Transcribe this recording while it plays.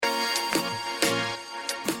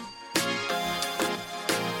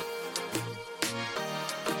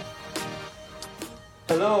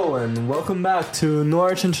Hello and welcome back to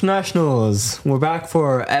Norwich Internationals. We're back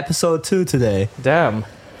for episode 2 today. Damn.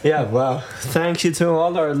 Yeah, well, thank you to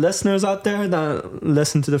all our listeners out there that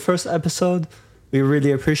listened to the first episode. We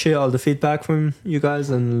really appreciate all the feedback from you guys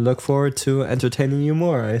and look forward to entertaining you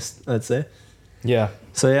more, I'd say. Yeah.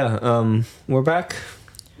 So yeah, we're back.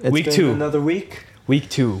 It's Week been 2. Another week. Week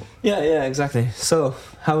 2. Yeah, exactly. So,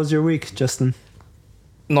 how was your week, Justin?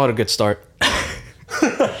 Not a good start.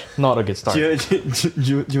 Not a good start.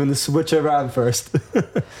 Do you want to switch around first?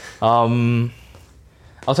 I'll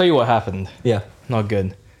tell you what happened. Yeah. Not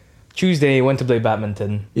good. Tuesday, went to play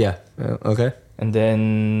badminton. Yeah. Okay. And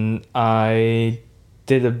then I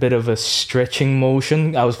did a bit of a stretching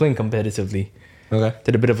motion. I was playing competitively. Okay.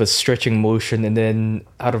 Did a bit of a stretching motion, and then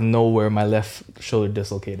out of nowhere, my left shoulder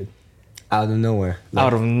dislocated. Out of nowhere.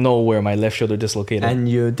 Out of nowhere, my left shoulder dislocated. And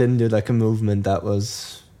you didn't do like a movement that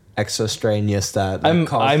was extra strenuous that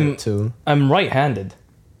caused it to. I'm right-handed.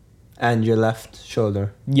 And your left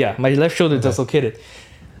shoulder. Yeah, my left shoulder dislocated.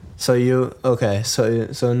 So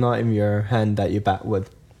so not in your hand that you bat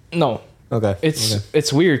with. No. Okay.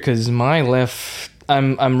 It's weird because my left,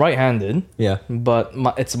 I'm right-handed. Yeah. But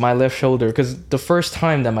it's my left shoulder, because the first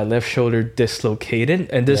time that my left shoulder dislocated,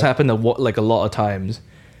 and this happened a lot of times.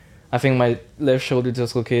 I think my left shoulder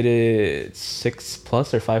dislocated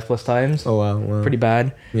 6+ or 5+ times. Oh wow. Pretty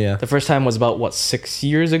bad. Yeah. The first time was about 6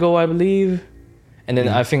 years ago, I believe, and then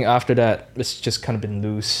I think after that it's just kind of been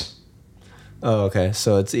loose. Oh, okay.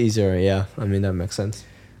 So it's easier. Yeah. I mean that makes sense.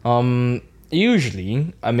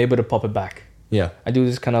 Usually I'm able to pop it back. Yeah. I do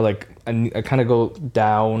this kind of like I kind of go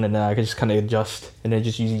down, and then I can just kind of adjust, and then it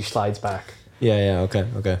just usually slides back. Yeah. Okay.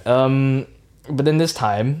 But then this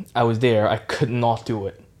time I was there, I could not do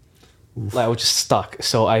it. Like I was just stuck.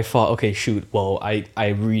 So I thought, okay, shoot. Well, I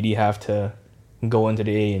really have to go into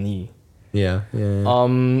the A&E. Yeah.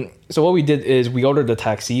 So what we did is we ordered a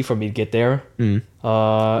taxi for me to get there.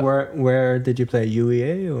 Where did you play?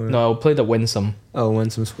 UEA or? No, I played at Winsome. Oh,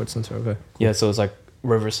 Winsome Sports Center. Okay. Cool. Yeah, so it's like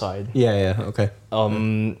Riverside. Yeah. Okay.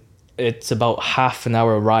 It's about half an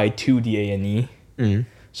hour ride to the A&E.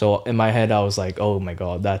 So in my head, I was like, oh my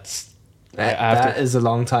god, that is a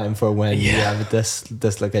long time for when you have this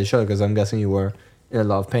dislocated shoulder, because I'm guessing you were in a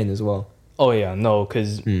lot of pain as well. Oh yeah, no,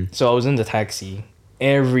 because so I was in the taxi.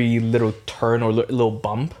 Every little turn or little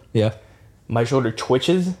bump, my shoulder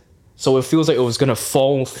twitches, so it feels like it was gonna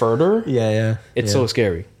fall further. It's so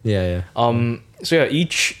scary. So yeah,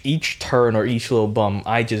 each turn or each little bump,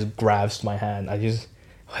 I just grasped my hand. I just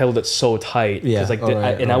held it so tight,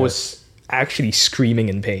 I was actually screaming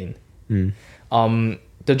in pain.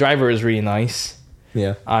 The driver is really nice.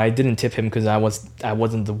 Yeah. I didn't tip him because I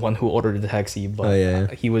wasn't the one who ordered the taxi,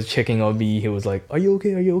 but he was checking on me. He was like, "Are you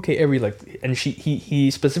okay? Are you okay?" And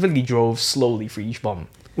he specifically drove slowly for each bump.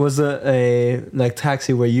 Was it a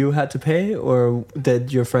taxi where you had to pay, or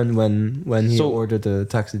did your friend when he ordered the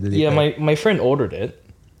taxi? Did he pay? my friend ordered it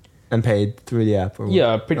and paid through the app. Or what?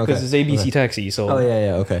 Yeah, because it's ABC Taxi. So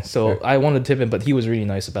okay. So I wanted to tip him, but he was really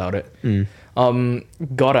nice about it.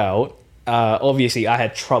 Got out. Obviously, I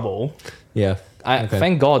had trouble. Yeah.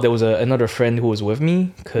 Thank God there was another friend who was with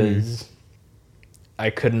me, because I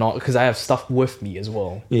could not, because I have stuff with me as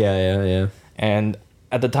well. Yeah. And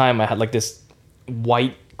at the time I had like this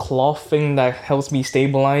white cloth thing that helps me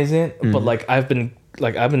stabilize it, but I've been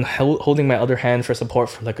holding my other hand for support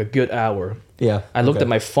for like a good hour. Yeah. I looked at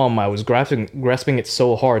my thumb. I was grasping it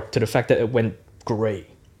so hard to the fact that it went gray.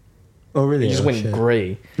 Oh really? It just went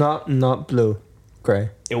gray. Not blue,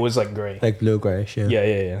 gray. It was like gray. Like blue grayish.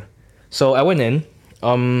 Yeah. So I went in,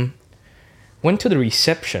 went to the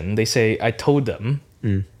reception. I told them,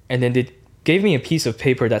 and then they gave me a piece of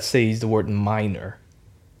paper that says the word minor.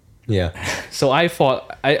 Yeah. So I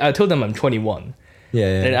thought, I told them I'm 21.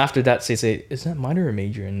 Yeah. And after that, they say, is that minor or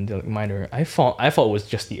major? And they're like, minor. I thought it was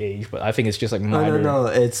just the age, but I think it's just like minor. No,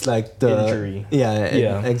 it's like the injury.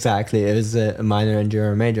 Yeah. Exactly. It was a minor injury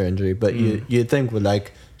or a major injury, but you think with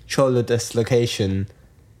like shoulder dislocation,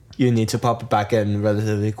 you need to pop it back in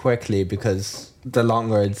relatively quickly, because the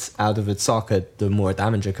longer it's out of its socket, the more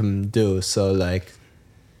damage it can do. So like,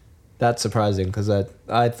 that's surprising, because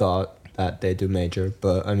I thought that they do major,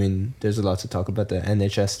 but I mean, there's a lot to talk about the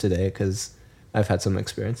NHS today, because I've had some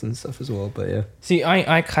experience and stuff as well. But yeah. See,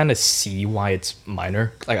 I kind of see why it's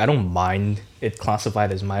minor. Like, I don't mind it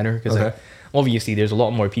classified as minor, because obviously there's a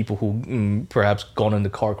lot more people who perhaps gone in the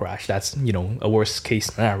car crash. That's, a worst case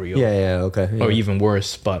scenario. Yeah. Or even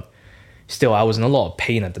worse, but still, I was in a lot of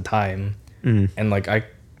pain at the time. And like, I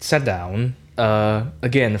sat down.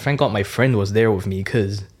 Again, thank God my friend was there with me,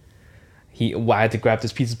 because I had to grab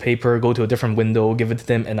this piece of paper, go to a different window, give it to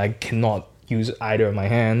them, and I cannot use either of my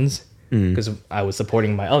hands. because I was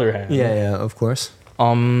supporting my other hand. Yeah, of course.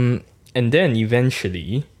 And then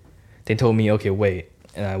eventually, they told me, okay, wait.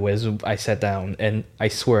 And I sat down, and I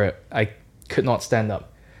swear I could not stand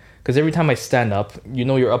up. Because every time I stand up,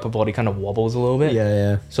 your upper body kind of wobbles a little bit.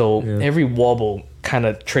 Yeah. So every wobble kind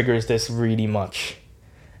of triggers this really much.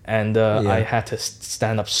 And I had to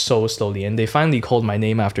stand up so slowly. And they finally called my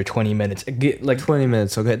name after 20 minutes. 20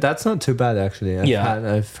 minutes, okay. That's not too bad, actually.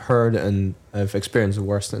 I've heard and I've experienced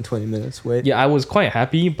worse than 20 minutes wait. Yeah, I was quite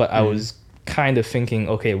happy, but I was kind of thinking,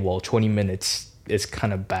 okay, well, 20 minutes is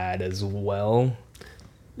kind of bad as well.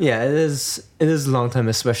 Yeah, it is a long time,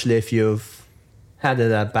 especially if you've had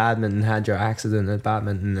it at badminton, had your accident at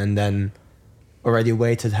badminton, and then already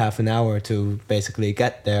waited half an hour to basically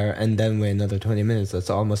get there, and then wait another 20 minutes. That's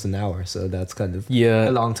almost an hour, so that's kind of a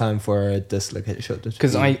long time for a dislocated shoulder.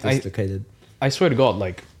 Because I swear to God,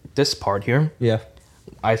 like this part here,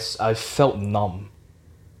 I felt numb.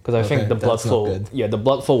 Because I think the blood flow, the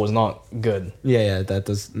blood flow was not good. Yeah, that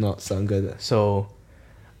does not sound good. So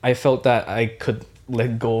I felt that I could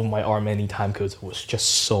let go of my arm anytime because it was just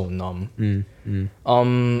so numb.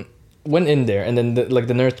 Went in there, and then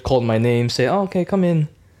the nurse called my name, say, "Oh, okay, come in."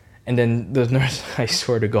 And then the nurse, I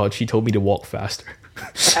swear to God, she told me to walk faster.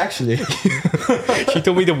 Actually, she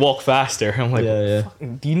told me to walk faster. I'm like,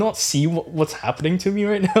 do you not see what's happening to me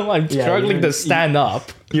right now? I'm struggling to stand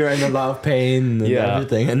up. You're in a lot of pain and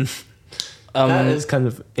everything, and that is kind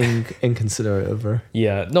of inconsiderate of her.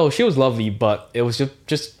 Yeah, no, she was lovely, but it was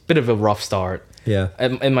just a bit of a rough start. Yeah.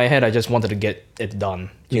 In my head, I just wanted to get it done.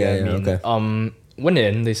 Do you know what I mean? Okay. Went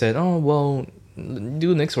in, they said, "Oh, well,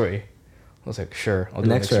 do an X-ray." I was like, "Sure, I'll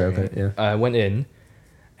do an X-ray." Okay, yeah. I went in,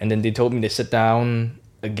 and then they told me to sit down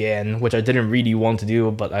again, which I didn't really want to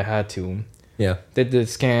do, but I had to. Yeah. Did the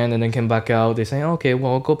scan and then came back out. They say, "Okay,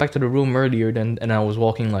 well, go back to the room earlier." And I was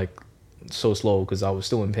walking like so slow because I was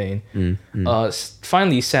still in pain.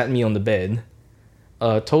 Finally sat me on the bed,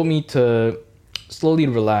 told me to slowly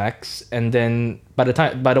relax, and then by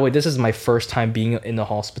the way, this is my first time being in the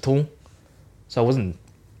hospital. So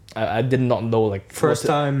I did not know like... First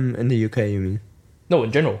time in the UK, you mean? No,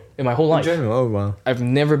 in general. In my whole life. In general, oh wow. I've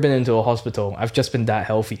never been into a hospital. I've just been that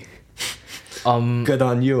healthy. Good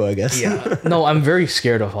on you, I guess. Yeah. No, I'm very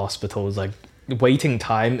scared of hospitals. Like, waiting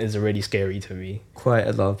time is already scary to me. Quite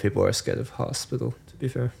a lot of people are scared of hospital, to be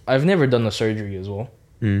fair. I've never done a surgery as well.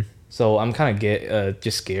 So I'm kind of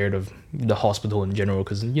just scared of the hospital in general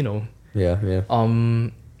because, Yeah.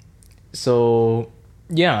 So,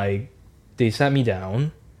 yeah, they sat me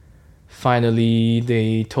down. Finally,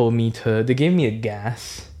 they told me they gave me a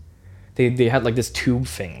gas. They had like this tube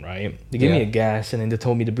thing, right? They gave me a gas, and then they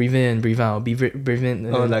told me to breathe in, breathe out, breathe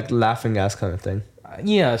in. Like laughing gas kind of thing.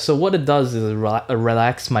 Yeah, so what it does is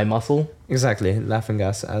relax my muscle. Exactly, laughing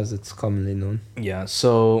gas as it's commonly known. Yeah,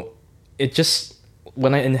 so it just,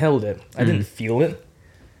 when I inhaled it, I didn't feel it.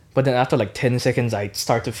 But then after like 10 seconds, I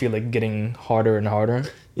start to feel it getting harder and harder.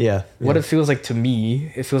 Yeah. What it feels like to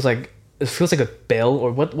me, it feels like a bell,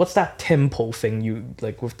 or what's that tempo thing you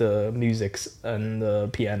like with the musics and the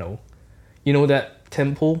piano? You know that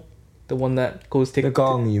tempo, the one that goes the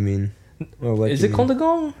gong, you mean? Or what is it called the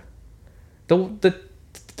gong?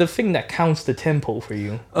 The thing that counts the tempo for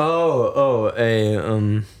you.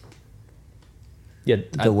 Yeah.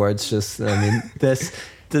 The words just. I mean this.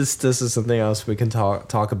 This is something else we can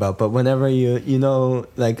talk about. But whenever you know,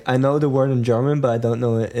 like I know the word in German, but I don't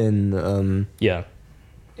know it in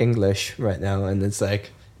English right now, and it's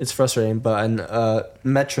like it's frustrating. But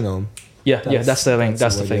metronome. That's the thing.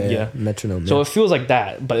 That's the thing. Yeah, metronome. So it feels like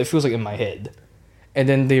that, but it feels like in my head. And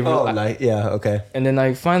then they okay. And then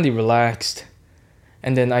I finally relaxed,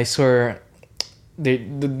 and then I swear, the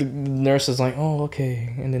nurse is like, "Oh,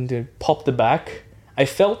 okay," and then they popped it back. I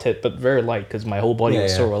felt it, but very light because my whole body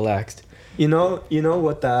was so relaxed. You know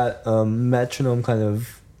what that metronome kind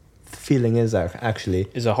of feeling is actually?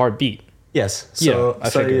 Is a heartbeat. Yes. So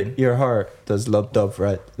your heart does lub dub,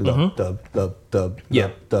 right? Lub dub lub dub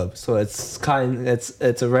lub dub. So it's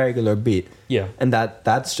a regular beat. Yeah. And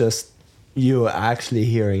that's just you actually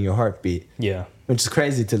hearing your heartbeat. Yeah. Which is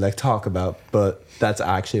crazy to like talk about, but that's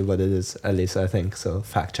actually what it is. At least I think so.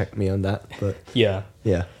 Fact check me on that. But yeah.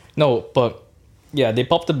 No, but. Yeah, they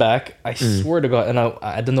popped it back. I swear to God, and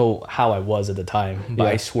I don't know how I was at the time, but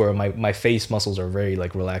I swear my face muscles are very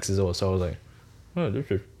like relaxed as well. So I was like, "Oh,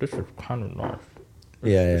 this is kind of nice."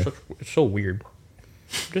 It's so weird.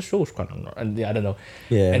 This feels kind of nice. And I don't know.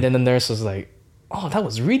 Yeah. And then the nurse was like, "Oh, that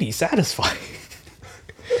was really satisfying."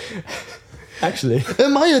 Actually,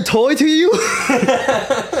 am I a toy to you?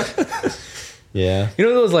 Yeah. You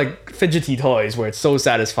know those like fidgety toys where it's so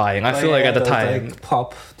satisfying. I feel like at the time, like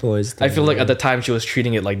pop toys. I feel like at the time she was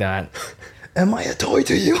treating it like that. Am I a toy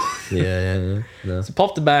to you? Yeah. No. So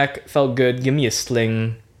popped it back, felt good. Give me a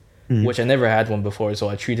sling, which I never had one before, so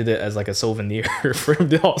I treated it as like a souvenir from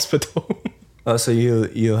the hospital. Oh, so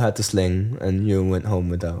you had the sling and you went home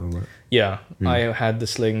with that or what? Yeah, I had the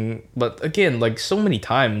sling, but again, like so many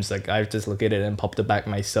times, like I've just looked at it and popped it back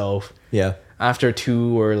myself. Yeah. After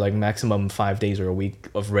 2 or like maximum 5 days or a week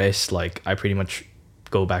of rest, like I pretty much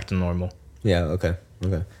go back to normal. Yeah. Okay.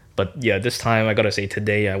 But yeah, this time I gotta say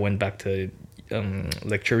today I went back to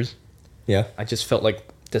lectures. Yeah. I just felt like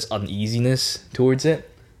this uneasiness towards it.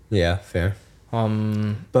 Yeah. Fair.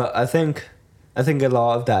 But I think a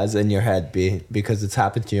lot of that is in your head because it's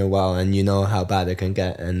happened to you a while and you know how bad it can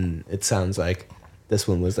get, and it sounds like this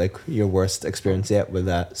one was like your worst experience yet with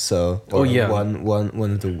that. So one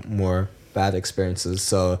of the more bad experiences.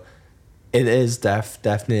 So it is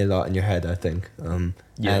definitely a lot in your head, I think. And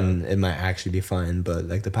it might actually be fine, but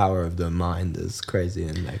like the power of the mind is crazy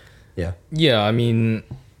and like yeah, I mean,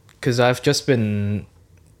 because I've just been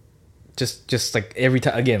just like every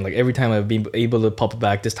time I've been able to pop it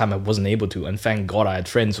back, this time I wasn't able to, and thank God I had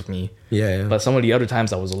friends with me. Yeah. But some of the other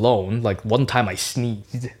times I was alone, like one time I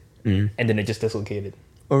sneezed and then it just dislocated.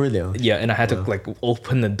 Oh really? Yeah, and I had to like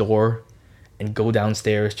open the door and go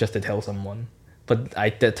downstairs just to tell someone. But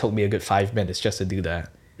that took me a good 5 minutes just to do that.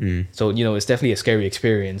 So it's definitely a scary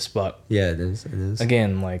experience, but yeah, it is.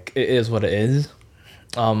 Again, like it is what it is.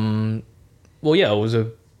 Well, yeah, it was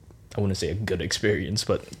I wouldn't say a good experience,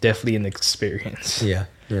 but definitely an experience. Yeah.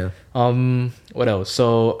 What else?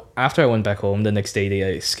 So after I went back home, the next day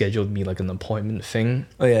they scheduled me like an appointment thing.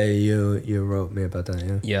 Oh yeah, you wrote me about that.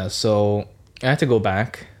 Yeah. Yeah. So I had to go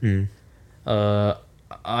back. My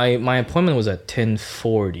appointment was at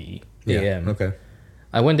 10:40 a.m. Okay.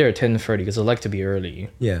 I went there at 10:30 because I like to be early.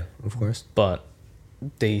 Yeah, of course. But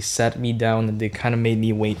they sat me down and they kind of made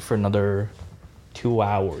me wait for another 2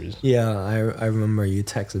 hours. Yeah, I remember you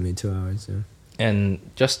texted me 2 hours. Yeah. And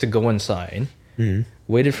just to go inside,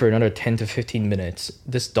 waited for another 10 to 15 minutes.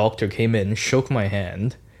 This doctor came in, shook my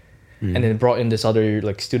hand, and then brought in this other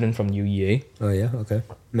like student from UEA. Oh yeah, okay.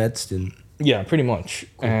 Med student. Yeah, pretty much.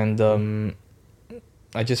 Cool. And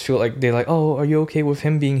I just feel like they're like, "Oh, are you okay with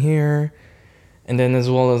him being here?" And then as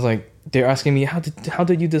well as like they're asking me, how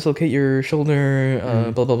did you dislocate your shoulder?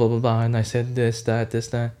 Blah blah blah blah blah. And I said this that.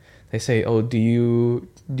 They say, "Oh, do you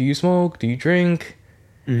smoke? Do you drink?"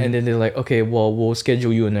 And then they're like, "Okay, well, we'll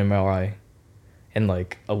schedule you an MRI." And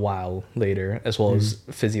like a while later, as well as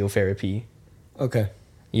physiotherapy. Okay.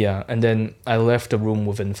 Yeah, and then I left the room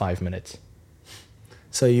within 5 minutes.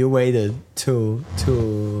 So you waited two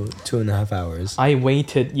and a half hours. I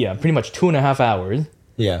waited, pretty much 2.5 hours.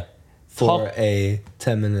 Yeah. For a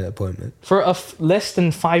 10-minute appointment. For a less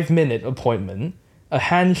than 5-minute appointment, a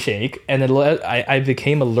handshake, and I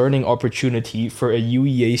became a learning opportunity for a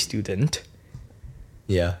UEA student.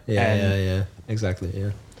 Yeah. Exactly.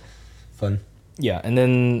 Yeah. Fun. Yeah, and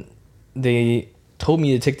then they told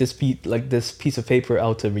me to take this piece of paper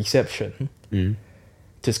out to reception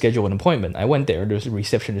to schedule an appointment. I went there. The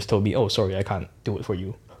receptionist told me, "Oh, sorry, I can't do it for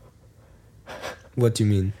you." What do you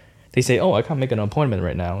mean? They say, "Oh, I can't make an appointment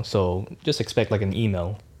right now, so just expect like an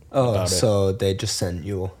email." Oh, so they just sent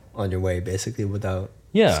you on your way basically without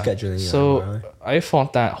scheduling you. So I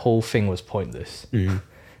thought that whole thing was pointless.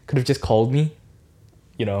 Could have just called me,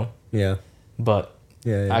 Yeah. But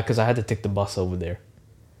because I had to take the bus over there.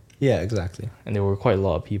 Yeah, exactly. And there were quite a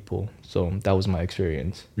lot of people, so that was my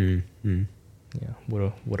experience. Yeah,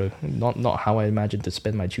 what a not how I imagined to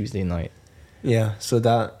spend my Tuesday night. Yeah, so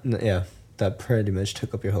that pretty much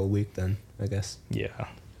took up your whole week then, I guess. Yeah.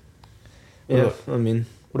 Yeah, I mean,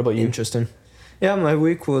 what about you? Interesting. Yeah, my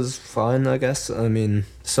week was fine, I guess. I mean,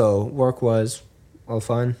 so work-wise, all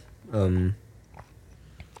fine.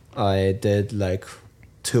 I did like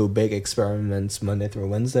 2 big experiments Monday through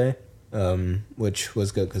Wednesday, which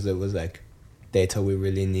was good because it was like data we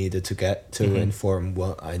really needed to get to inform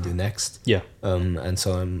what I do next. Yeah. And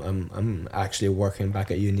so I'm actually working back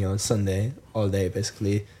at uni on Sunday all day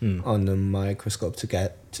basically on the microscope to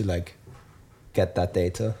get that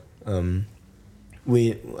data. I'm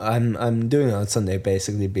doing it on Sunday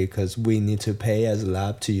basically because we need to pay as a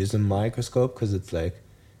lab to use the microscope because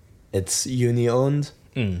it's uni owned.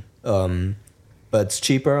 But it's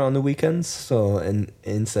cheaper on the weekends, so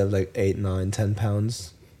instead of like £8, £9,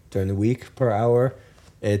 £10 during the week per hour,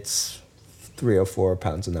 it's £3 or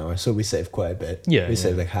 £4 an hour. So we save quite a bit. Yeah, we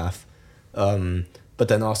save like half. But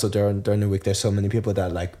then also during the week, there's so many people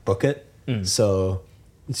that like book it, so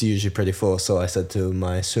it's usually pretty full. So I said to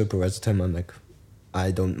my supervisor Tim, I'm like,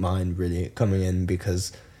 I don't mind really coming in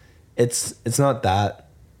because it's not that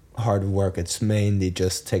hard work. It's mainly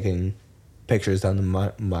just taking pictures down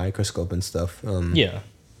the microscope and stuff. Yeah.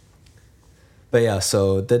 But yeah,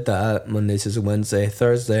 so did that Monday, Tuesday, Wednesday,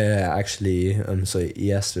 Thursday. Actually, so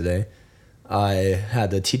yesterday, I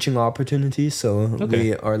had a teaching opportunity. So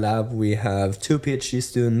our lab, we have 2 PhD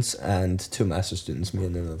students and 2 master students. Me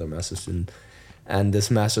and another master student, and this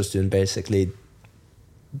master student basically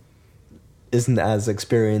isn't as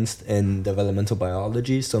experienced in developmental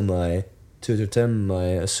biology. So my tutor Tim,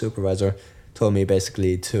 my supervisor, told me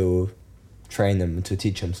basically to train him, to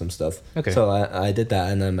teach him some stuff. Okay. So I did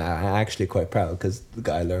that, and I'm actually quite proud because the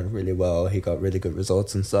guy learned really well. He got really good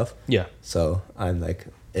results and stuff. Yeah. So I'm like,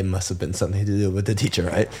 it must have been something to do with the teacher,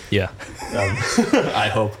 right? Yeah. I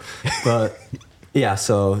hope. But yeah,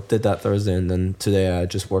 so did that Thursday, and then today I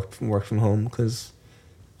just worked from home because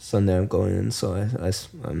Sunday I'm going in. So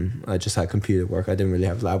I just had computer work. I didn't really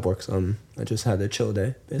have lab work, so I just had a chill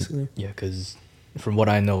day basically. Yeah, because from what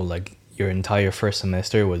I know, like, your entire first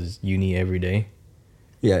semester was uni every day.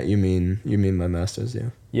 Yeah, you mean my masters? Yeah.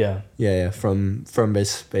 Yeah. Yeah. From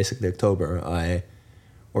basically October, I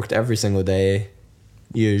worked every single day,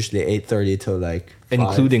 usually 8:30 till like 5,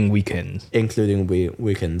 including weekends. Including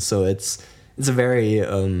weekends. So it's a very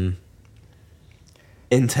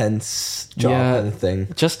intense job kind of thing.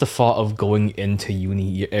 Just the thought of going into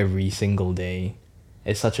uni every single day.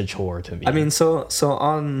 It's such a chore to me. I mean, so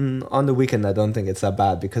on the weekend, I don't think it's that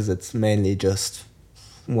bad because it's mainly just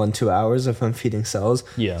 1-2 hours if I'm feeding cells.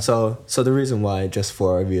 Yeah. So the reason why, just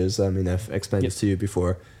for our viewers, I mean, I've explained this to you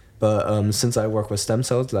before, but since I work with stem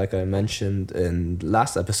cells, like I mentioned in the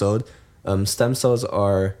last episode, stem cells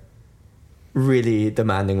are really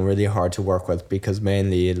demanding, really hard to work with because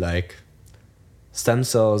mainly like stem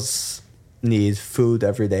cells need food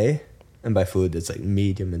every day. And by food, it's like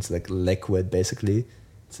medium. It's like liquid, basically.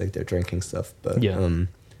 It's like they're drinking stuff. But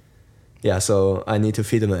yeah. So I need to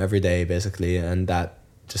feed them every day, basically, and that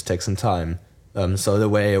just takes some time. So the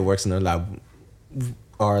way it works in our lab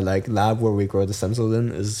where we grow the stem cells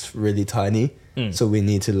in is really tiny. So we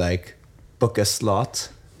need to like book a slot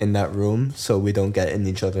in that room so we don't get in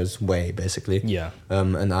each other's way, basically. Yeah.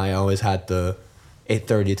 And I always had the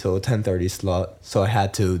 8:30 till 10:30 slot, so I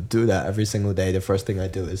had to do that every single day. The first thing I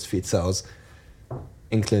do is feed cells,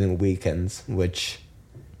 including weekends, which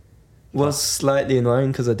was slightly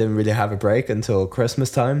annoying because I didn't really have a break until Christmas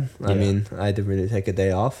time. I mean, I didn't really take a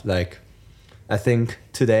day off. Like, I think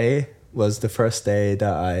today was the first day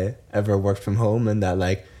that I ever worked from home, and that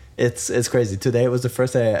like it's crazy. Today was the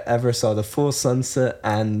first day I ever saw the full sunset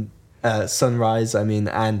and sunrise. I mean,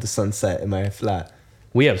 and the sunset in my flat.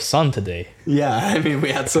 We have sun today. Yeah, I mean,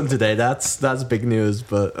 we had sun today. That's big news.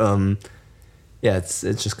 But yeah, it's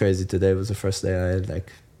just crazy. Today was the first day I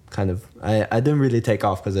like kind of I didn't really take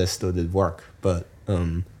off because I still did work. But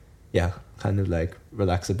yeah, kind of like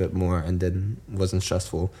relax a bit more and then wasn't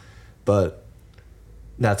stressful. But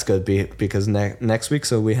that's good because next week,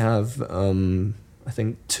 so we have I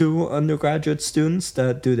think 2 undergraduate students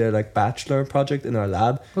that do their like bachelor project in our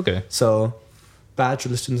lab. Okay. So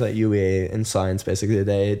bachelor students at UEA in science, basically,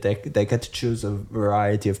 they get to choose a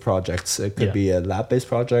variety of projects. It could be a lab-based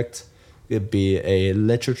project. It could be a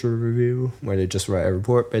literature review where they just write a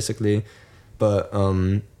report, basically. But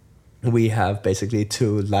we have basically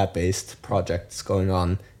 2 lab-based projects going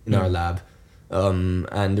on in our lab.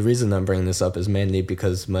 And the reason I'm bringing this up is mainly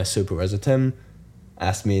because my supervisor, Tim,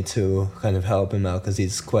 asked me to kind of help him out because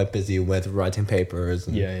he's quite busy with writing papers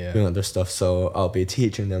and doing other stuff. So I'll be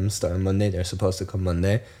teaching them starting Monday. They're supposed to come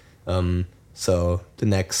Monday. So the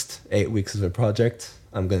next 8 weeks of the project,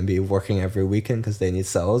 I'm going to be working every weekend because they need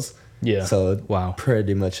cells. Yeah. So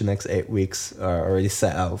pretty much the next 8 weeks are already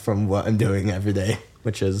set out from what I'm doing every day,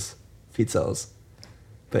 which is feed cells.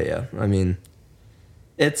 But yeah, I mean,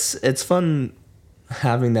 it's fun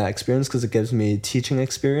having that experience because it gives me teaching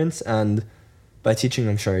experience, and by teaching,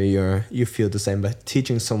 I'm sure you feel the same. By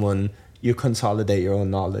teaching someone, you consolidate your own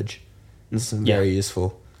knowledge. This is very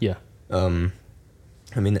useful. Yeah.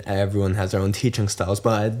 I mean, everyone has their own teaching styles,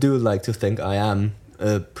 but I do like to think I am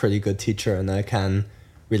a pretty good teacher and I can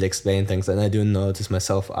really explain things. And I do notice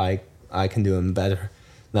myself I can do them better.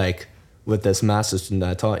 Like with this master's student that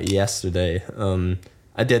I taught yesterday,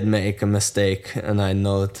 I did make a mistake, and I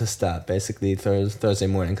noticed that basically Thursday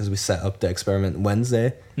morning because we set up the experiment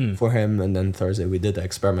Wednesday for him, and then Thursday we did the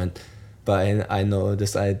experiment. But I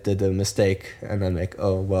noticed I did a mistake, and I'm like,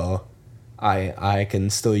 oh, well, I can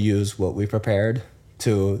still use what we prepared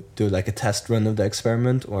to do like a test run of the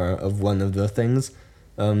experiment or of one of the things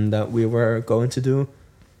that we were going to do,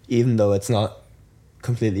 even though it's not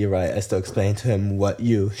completely right. I still explain to him what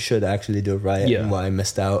you should actually do right and what I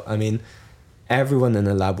missed out. I mean, everyone in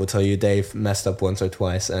the lab will tell you they've messed up once or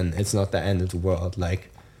twice, and it's not the end of the world. Like,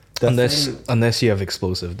 unless you have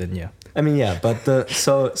explosive, then yeah. I mean, yeah, but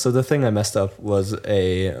the thing I messed up was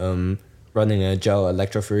running a gel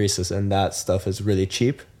electrophoresis, and that stuff is really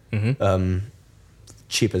cheap.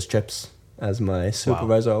 Cheap as chips, as my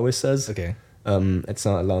supervisor always says. Okay. It's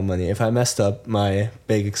not a lot of money. If I messed up my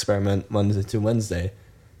big experiment Monday to Wednesday,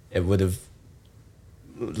 it would have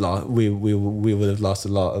we would have lost a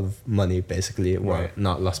lot of money, basically. Well,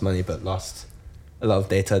 not lost money, but lost a lot of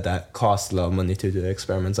data that cost a lot of money to do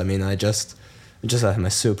experiments. I mean, I just had my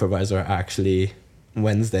supervisor actually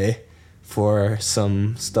Wednesday for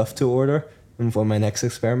some stuff to order and for my next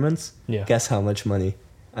experiments. Yeah. Guess how much money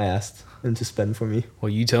I asked him to spend for me? Well,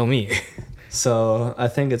 you tell me. So I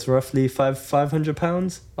think it's roughly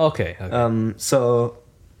 £500. Okay. So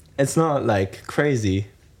it's not like crazy,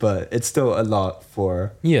 but it's still a lot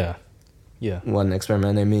for one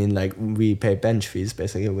experiment. I mean, like, we pay bench fees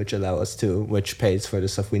basically, which pays for the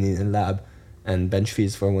stuff we need in lab, and bench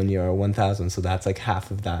fees for 1 year are 1,000. So that's like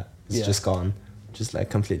half of that. It's just gone, just like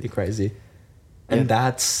completely crazy. And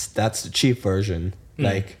that's the cheap version.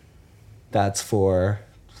 Like, that's for,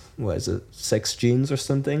 what is it, 6 genes or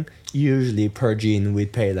something? Usually per gene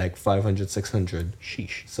we'd pay like 500, 600.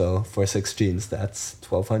 Sheesh. So for 6 genes, that's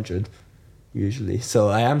 1,200 usually. So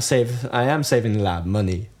I am saving the lab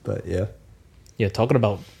money, but yeah. Yeah, talking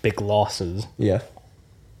about big losses. Yeah.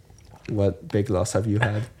 What big loss have you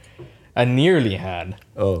had? I nearly had.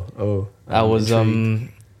 Oh. I was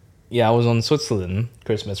I was on Switzerland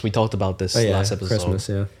Christmas. We talked about this last episode. Christmas,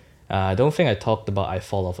 yeah. I don't think I talked about I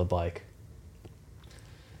fall off a bike.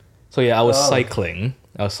 So yeah, I was cycling.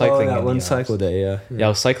 I was cycling that in one the cycle Alps. day, yeah. Yeah, I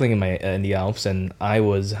was cycling in the Alps, and I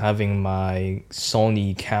was having my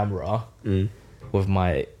Sony camera with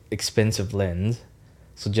my expensive lens.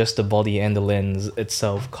 So just the body and the lens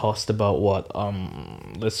itself cost about what?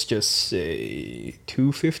 Let's just say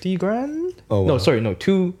 $250,000. Oh wow. No, sorry, no,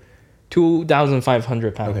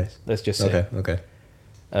 £2,500. Okay. Let's just say. Okay.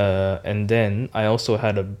 And then I also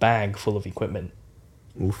had a bag full of equipment.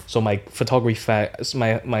 Oof. So my photography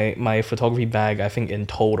my photography bag, I think in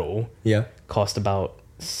total, cost about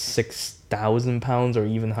 £6,000 or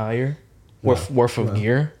even higher worth of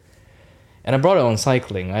gear. And I brought it on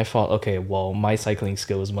cycling. I thought, okay, well, my cycling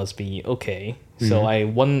skills must be okay. So I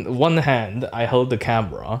one hand I held the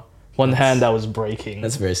camera, hand I was braking.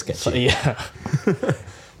 That's very sketchy. So, yeah.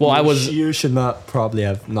 Well, you should probably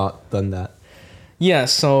have not done that. Yeah,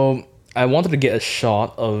 so I wanted to get a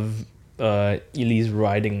shot of Elise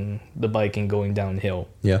riding the bike and going downhill.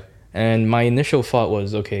 Yeah. And my initial thought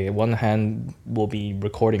was, okay, one hand will be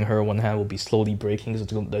recording her, one hand will be slowly braking because I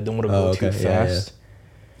don't want to go too fast. Yeah.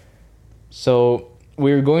 So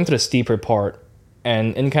we were going to the steeper part,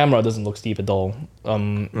 and in camera it doesn't look steep at all.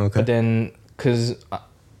 But then, because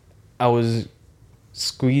I was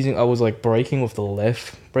like braking with the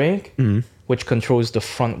left brake, which controls the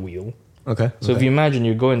front wheel. Okay. So if you imagine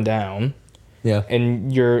you're going down,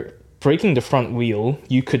 and you're braking the front wheel,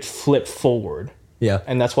 you could flip forward. Yeah.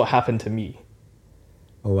 And that's what happened to me.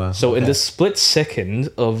 Oh wow. So in the split second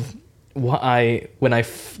of when I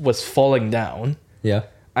was falling down,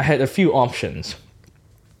 I had a few options.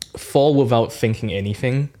 Fall without thinking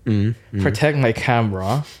anything, protect my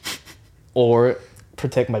camera, or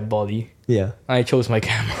protect my body. Yeah. I chose my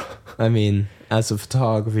camera. I mean, as a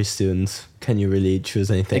photography student, can you really choose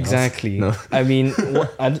anything exactly. else? No. I mean,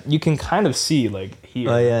 you can kind of see, like, here.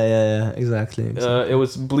 Oh, yeah, exactly. It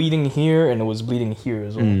was bleeding here, and it was bleeding here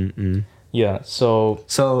as well. Yeah, so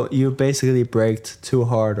you basically braked too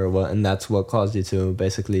hard or what, and that's what caused you to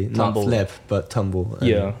basically tumble. Not flip, but tumble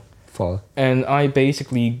and fall. And I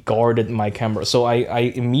basically guarded my camera. So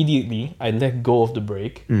I immediately let go of the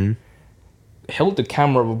brake, held the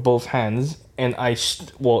camera with both hands, and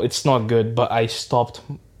it's not good, but I stopped.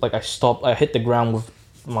 I hit the ground with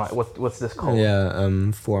my what's this called?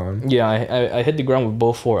 Yeah, forearm. Yeah, I hit the ground with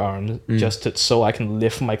both forearms so I can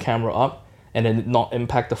lift my camera up and then not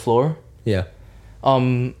impact the floor. Yeah.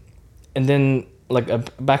 And then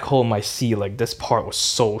back home I see like this part was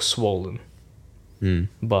so swollen.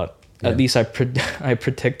 But at least I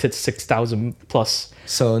protected 6,000 plus.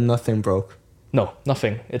 So nothing broke. No,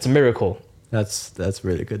 nothing. It's a miracle. That's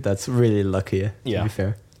really good. That's really lucky. To be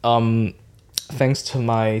fair. Thanks to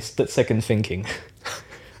my split-second thinking,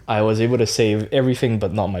 I was able to save everything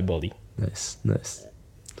but not my body. Nice.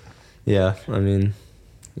 Yeah, I mean,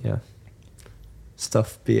 yeah.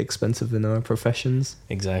 Stuff be expensive in our professions.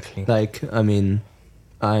 Exactly. Like, I mean,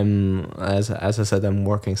 I'm as I said, I'm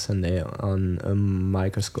working Sunday on a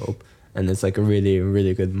microscope, and it's like a really,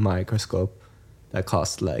 really good microscope that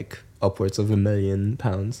costs like upwards of £1 million,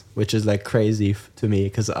 which is like crazy to me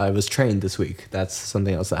because I was trained this week. That's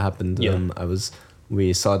something else that happened. Yeah.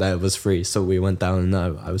 We saw that it was free, so we went down and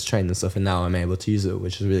I was trained and stuff, and now I'm able to use it,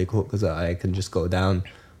 which is really cool because I can just go down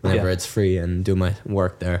whenever it's free and do my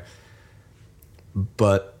work there.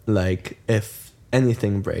 But like, if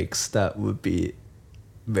anything breaks, that would be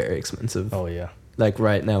very expensive. Oh yeah. Like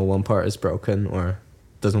right now, one part is broken or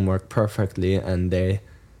doesn't work perfectly, and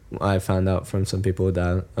I found out from some people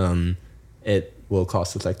that it will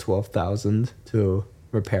cost us like 12,000 to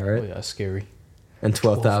repair it. Oh yeah, scary. And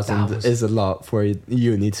 12,000 is a lot for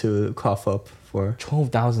you need to cough up for.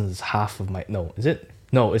 12,000 is half of my is it?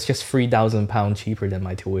 No, it's just £3,000 cheaper than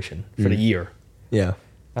my tuition for the year. Yeah.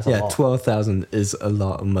 That's a lot. 12,000 is a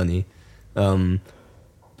lot of money. But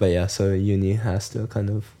yeah, so uni has to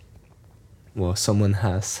kind of, someone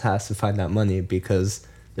has to find that money because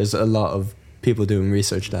there's a lot of people doing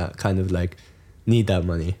research that kind of like need that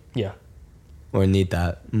money. Yeah. Or need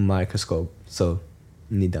that microscope, so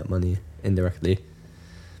need that money indirectly.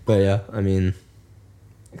 But yeah, I mean,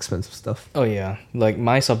 expensive stuff. Oh yeah, like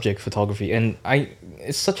my subject, photography, and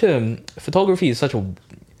photography is such a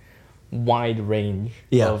wide range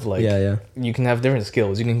of like, you can have different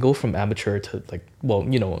skills. You can go from amateur to like,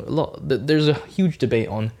 there's a huge debate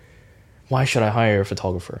on why should I hire a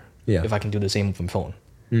photographer if I can do the same with my phone.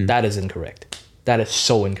 That is incorrect. That is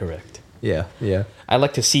so incorrect. Yeah. I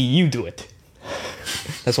like to see you do it.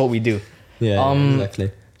 That's what we do. Yeah,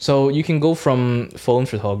 exactly. So you can go from phone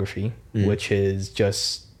photography, which is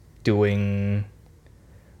just doing,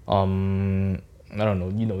 I don't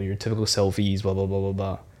know, your typical selfies, blah, blah, blah, blah,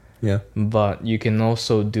 blah. Yeah. But you can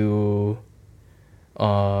also do,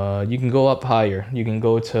 you can go up higher. You can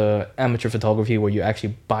go to amateur photography where you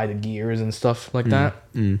actually buy the gears and stuff like that.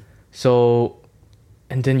 So,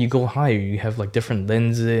 and then you go higher. You have like different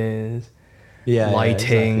lenses.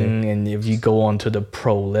 Lighting, exactly. And if you go on to the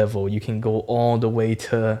pro level, you can go all the way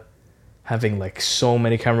to having like so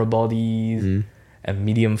many camera bodies and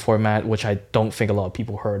medium format, which I don't think a lot of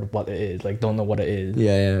people heard what it is, like don't know what it is.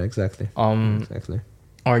 Yeah, exactly. Exactly.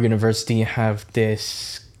 Our university have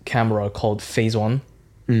this camera called Phase 1,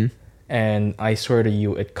 and I swear to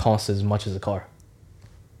you, it costs as much as a car.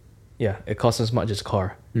 Yeah, it costs as much as a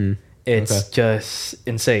car. It's just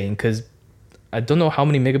insane because I don't know how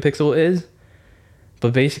many megapixel it is.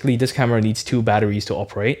 But basically, this camera needs 2 batteries to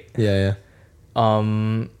operate. Yeah.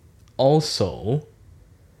 Also,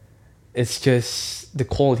 it's just the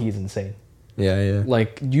quality is insane. Yeah.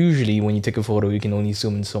 Like usually, when you take a photo, you can only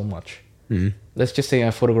zoom in so much. Let's just say I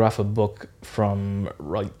photograph a book from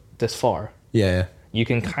right this far. Yeah. You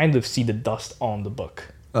can kind of see the dust on the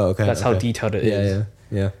book. Oh, okay. That's how detailed it is.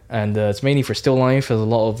 Yeah. And it's mainly for still life. As a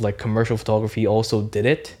lot of like commercial photography also did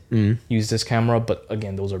it. Use this camera, but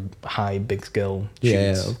again, those are big scale shoots.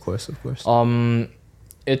 Yeah, of course.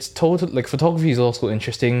 It's total like photography is also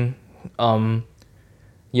interesting.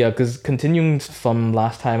 Because continuing from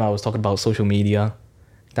last time, I was talking about social media,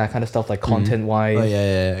 that kind of stuff, like content wise. Oh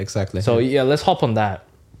yeah, exactly. So let's hop on that.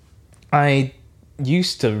 I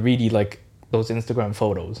used to really like those Instagram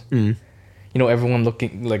photos. Everyone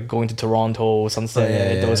looking like going to Toronto,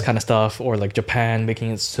 sunset, those kind of stuff, or like Japan,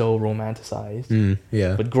 making it so romanticized.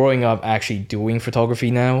 But growing up actually doing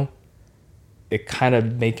photography now, it kind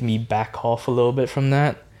of made me back off a little bit from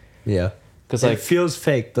that. Yeah. Because it feels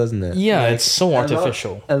fake, doesn't it? Yeah, like, it's so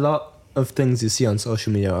artificial. A lot of things you see on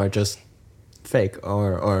social media are just fake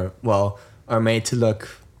or are made to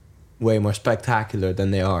look way more spectacular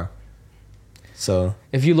than they are. So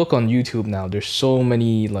if you look on YouTube now, there's so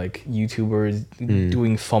many like YouTubers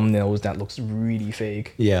doing thumbnails that looks really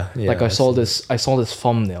fake. Yeah. Like I saw this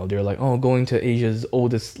thumbnail. They're like, going to Asia's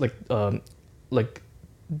oldest I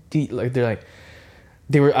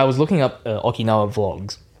was looking up Okinawa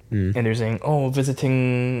vlogs, and they're saying,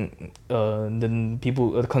 visiting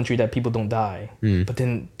the country that people don't die. But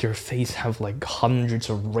then their face have like hundreds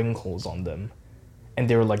of wrinkles on them, and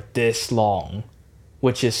they're like this long.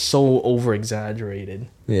 Which is so over exaggerated.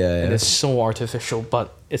 Yeah. And it's so artificial,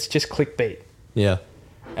 but it's just clickbait. Yeah.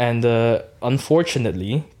 And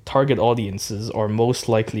unfortunately, target audiences are most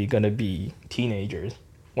likely going to be teenagers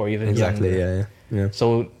or even younger. Yeah.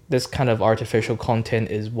 So this kind of artificial content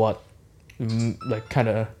is what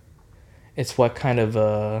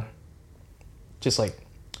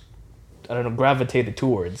gravitated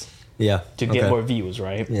towards. Yeah. To get more views,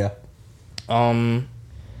 right? Yeah.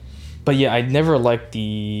 But yeah, I never liked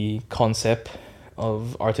the concept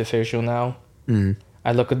of artificial now.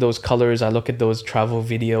 I look at those colors, I look at those travel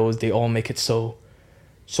videos, they all make it so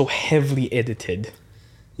heavily edited.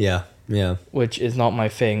 Yeah. Yeah. Which is not my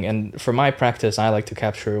thing. And for my practice, I like to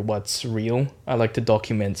capture what's real. I like to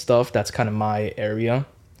document stuff. That's kind of my area.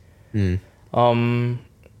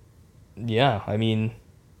 Yeah, I mean,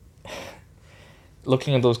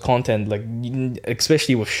 looking at those content, like,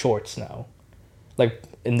 especially with shorts now, like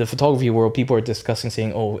in the photography world, people are discussing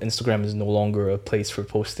saying, oh, Instagram is no longer a place for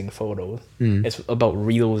posting photos. It's about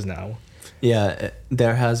reels now. Yeah,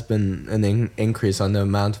 there has been an increase on the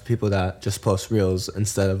amount of people that just post reels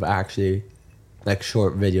instead of actually, like,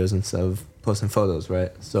 short videos instead of posting photos,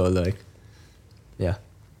 right? So, like, yeah.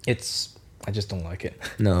 I just don't like it.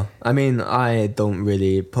 No, I mean, I don't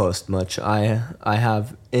really post much. I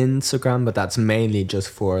have Instagram, but that's mainly just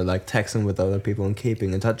for, like, texting with other people and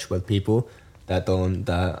keeping in touch with people that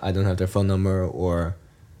I don't have their phone number, or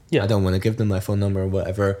I don't want to give them my phone number or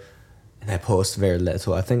whatever. And I post very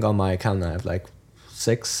little. I think on my account I have like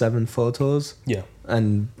 6-7 photos. Yeah.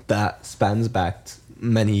 And that spans back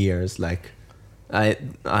many years. Like, I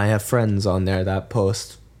have friends on there that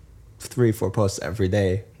post 3-4 posts every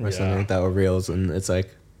day or something like that, or reels, and it's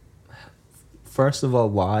like, first of all,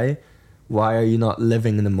 why are you not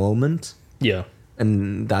living in the moment? Yeah.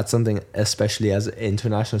 And that's something, especially as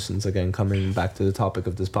international students, again, coming back to the topic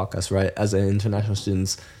of this podcast, right? As an international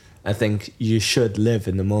students, I think you should live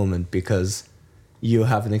in the moment, because you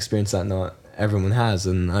have an experience that not everyone has.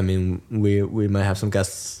 And I mean, we might have some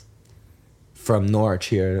guests from Norwich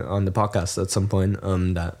here on the podcast at some point,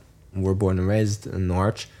 that were born and raised in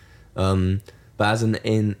Norwich. But as an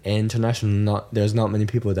international, there's not many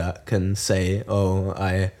people that can say, oh,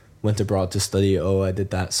 I went abroad to study, oh, I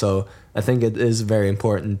did that. So I think it is very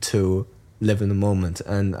important to live in the moment.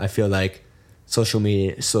 And I feel like social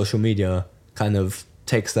media kind of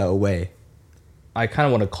takes that away. I kind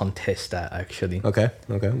of want to contest that, actually. Okay,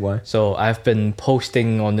 why? So I've been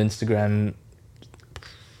posting on Instagram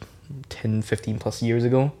 10, 15 plus years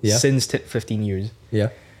ago. Yeah. Since 15 years. Yeah.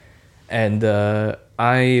 And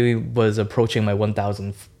I was approaching my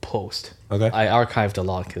 1,000th post. Okay. I archived a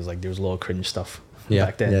lot because, like, there was a lot of cringe stuff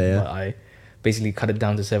back then. Yeah. But I basically cut it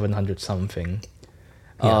down to 700 something.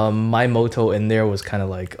 Yeah. My motto in there was kind of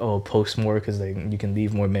like, oh, post more because you can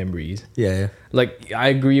leave more memories. Yeah. Like, I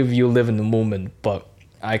agree with you, live in the moment, but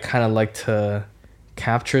I kind of like to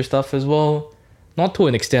capture stuff as well. Not to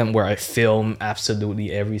an extent where I film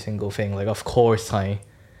absolutely every single thing. Like, of course, I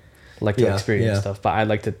like to experience stuff, but I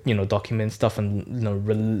like to, document stuff and,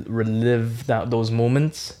 relive those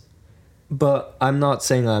moments. But I'm not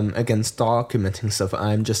saying I'm against documenting stuff.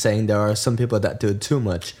 I'm just saying there are some people that do it too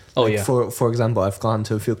much. Oh, like, yeah. For example, I've gone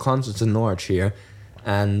to a few concerts in Norwich here,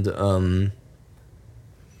 and the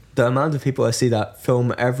amount of people I see that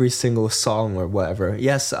film every single song or whatever.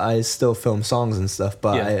 Yes, I still film songs and stuff,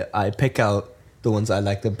 but I pick out the ones I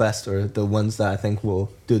like the best, or the ones that I think will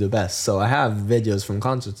do the best. So I have videos from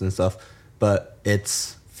concerts and stuff, but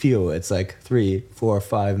it's few. It's like 3, 4,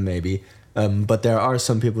 5 maybe. But there are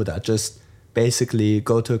some people that just basically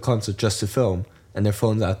go to a concert just to film, and their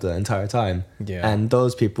phone's out the entire time. Yeah. And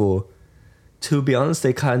those people, to be honest,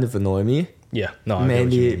 they kind of annoy me. Yeah. No, I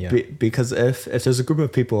mainly get what you mean, because if there's a group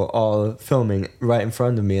of people all filming right in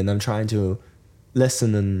front of me and I'm trying to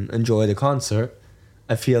listen and enjoy the concert,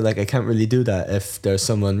 I feel like I can't really do that if there's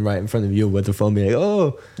someone right in front of you with the phone being like,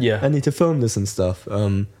 oh, I need to film this and stuff.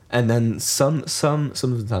 And then some of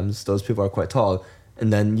the times those people are quite tall,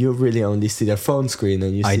 and then you really only see their phone screen,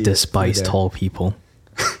 and I despise tall people.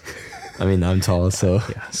 I mean, I'm tall, so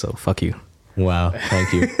yeah. So fuck you. Wow,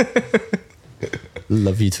 thank you.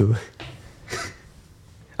 Love you too.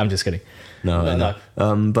 I'm just kidding. No.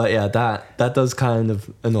 But yeah, that does kind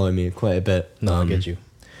of annoy me quite a bit. No, I get you.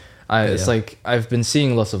 It's like I've been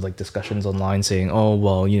seeing lots of, like, discussions online saying, oh,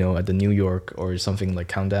 well, at the New York or something like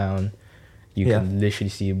Countdown, you can literally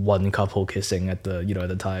see one couple kissing at the at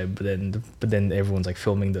the time, but then everyone's, like,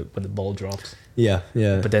 filming when the ball drops. Yeah.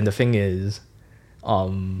 But then the thing is,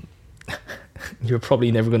 you're probably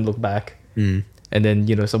never gonna look back. And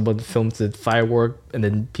then someone films the firework, and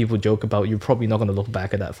then people joke about, you're probably not gonna look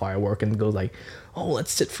back at that firework and go like, oh,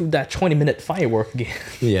 let's sit through that 20-minute firework again.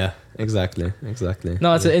 Yeah, exactly.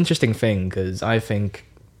 No, it's an interesting thing, because I think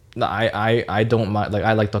I don't mind. Like,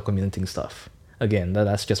 I like documenting stuff. Again,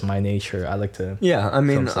 that's just my nature. I like to. Yeah, I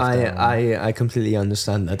mean, I completely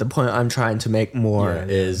understand that. The point I'm trying to make more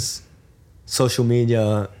is social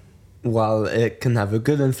media, while it can have a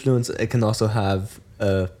good influence, it can also have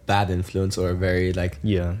a bad influence, or a very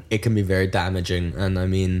it can be very damaging. And I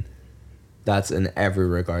mean, that's in every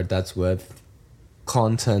regard. That's with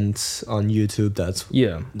content on YouTube,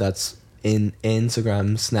 that's in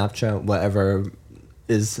Instagram, Snapchat, whatever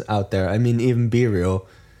is out there. I mean, even BeReal,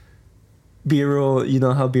 B-roll, you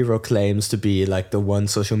know how B-roll claims to be like the one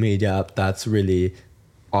social media app that's really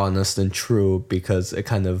honest and true because it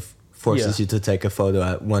kind of forces you to take a photo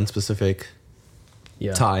at one specific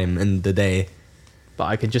time in the day. But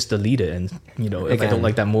I can just delete it, and if I don't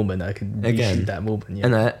like that moment, I can reshoot that moment. Yeah.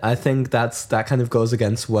 And I think that kind of goes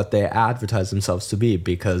against what they advertise themselves to be,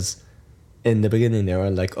 because in the beginning they were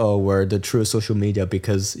like, oh, we're the true social media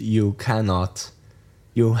because you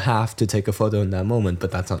have to take a photo in that moment, but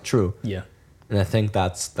that's not true. Yeah. And I think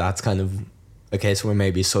that's kind of a case where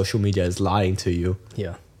maybe social media is lying to you.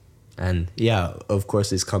 Yeah. And yeah, of course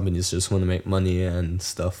these companies just want to make money and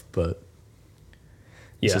stuff, but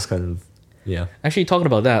it's just kind of, yeah. Actually, talking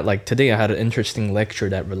about that, like today I had an interesting lecture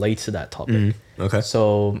that relates to that topic. Okay.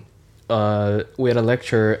 So we had a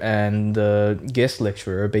lecture, and the guest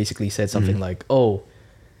lecturer basically said something like, oh,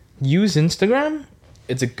 use Instagram.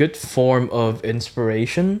 It's a good form of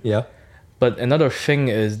inspiration. Yeah. But another thing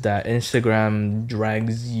is that Instagram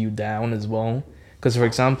drags you down as well. Because, for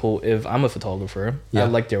example, if I'm a photographer, I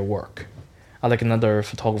like their work. I like another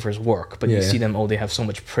photographer's work. But you see them, they have so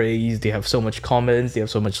much praise, they have so much comments, they have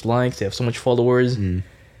so much likes, they have so much followers.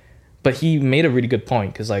 But he made a really good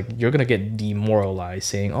point, because like you're going to get demoralized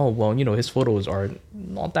saying, oh, well, his photos are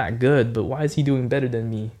not that good, but why is he doing better than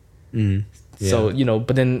me? So,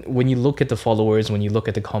 but then when you look at the followers, when you look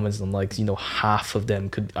at the comments and likes, half of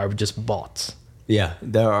them are just bots. Yeah,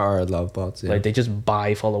 there are a lot of bots. Yeah. Like they just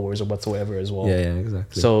buy followers or whatsoever as well. Yeah,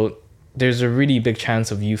 exactly. So there's a really big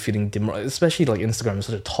chance of you feeling demoralized, especially like Instagram is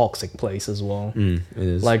such a toxic place as well. It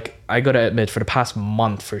is. Like I gotta admit, for the past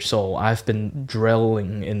month or so, I've been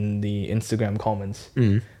drilling in the Instagram comments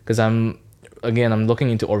because I'm looking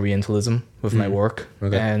into Orientalism with my work,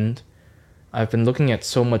 and I've been looking at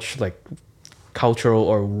so much like cultural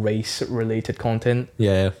or race related content.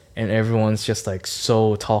 Yeah. And everyone's just like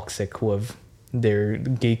so toxic with their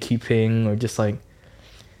gatekeeping or just like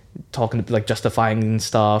talking, like justifying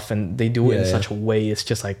stuff, and they do it in such a way, it's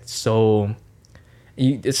just like so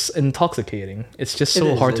it's intoxicating. It's just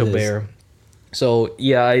so hard to bear. So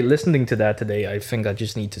yeah, listening to that today, I think I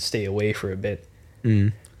just need to stay away for a bit,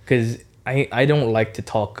 because I don't like to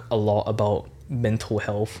talk a lot about mental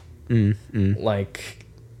health. Like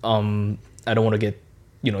I don't want to get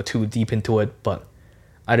too deep into it, but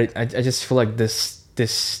I just feel like this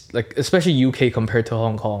like, especially UK compared to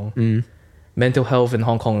Hong Kong, mental health in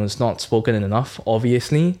Hong Kong is not spoken enough,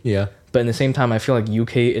 obviously. Yeah. But at the same time, I feel like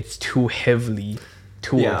UK, it's too heavily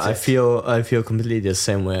towards it. I feel completely the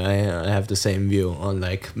same way. I have the same view on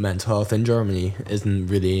like mental health in Germany. Isn't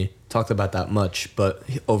really talked about that much, but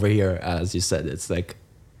over here, as you said, it's like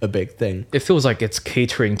a big thing. It feels like it's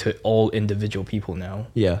catering to all individual people now.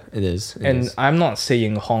 Yeah, it is. I'm not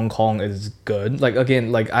saying Hong Kong is good. Like,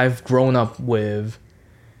 again, like I've grown up with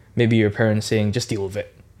maybe your parents saying, just deal with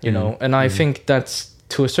it, And I think that's,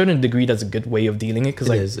 to a certain degree, that's a good way of dealing it. Because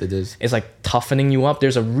like, it is. It's like toughening you up.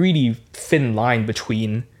 There's a really thin line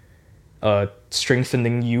between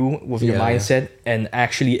strengthening you with your mindset and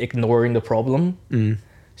actually ignoring the problem.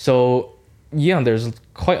 So yeah, there's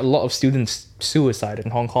quite a lot of students suicide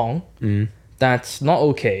in Hong Kong. That's not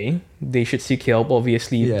okay. They should seek help,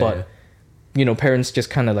 obviously, but parents just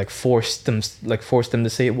kind of like force them to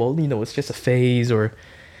say, well, it's just a phase, or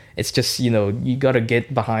it's just, you got to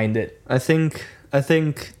get behind it. I think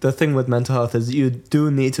the thing with mental health is you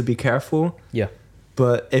do need to be careful. Yeah.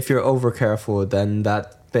 But if you're over careful, then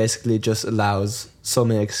that basically just allows so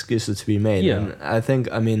many excuses to be made. Yeah. And I think,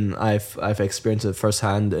 I've experienced it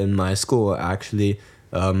firsthand in my school, actually.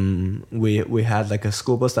 We had like a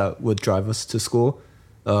school bus that would drive us to school.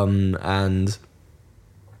 And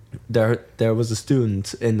there was a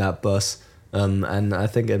student in that bus. And I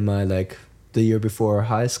think in my the year before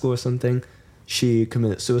high school or something, she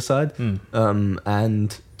committed suicide.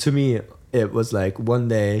 And to me, it was like one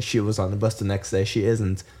day she was on the bus, the next day she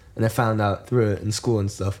isn't. And I found out through it in school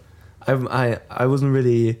and stuff. I wasn't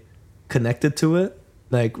really connected to it.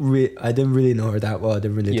 Like, I didn't really know her that well. I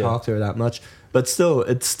didn't really talk to her that much. But still,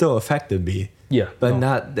 it still affected me. Yeah. But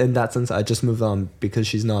in that sense, I just moved on because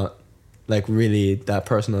she's not like really that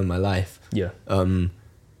person in my life. Yeah.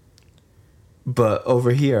 But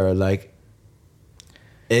over here, like,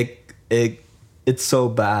 it's so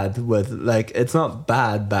bad with like, it's not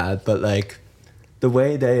bad, but like the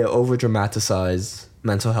way they over dramatize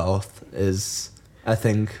mental health is, I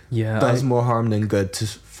think, does more harm than good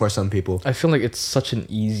for some people. I feel like it's such an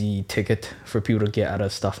easy ticket for people to get out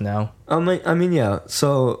of stuff now. I mean, yeah.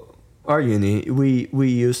 So our uni, we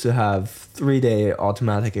used to have 3-day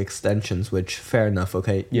automatic extensions, which fair enough.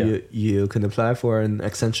 Okay, you can apply for an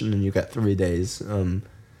extension and you get 3 days.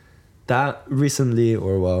 That recently,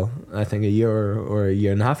 I think a year or a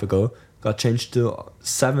year and a half ago, got changed to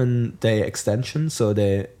 7-day extension, so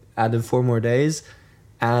they added 4 more days,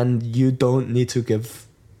 and you don't need to give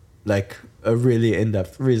like a really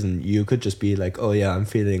in-depth reason. You could just be like, oh yeah, I'm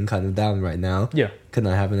feeling kind of down right now. Yeah. Can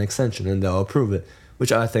I have an extension? And they'll approve it,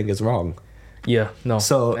 which I think is wrong. Yeah, no,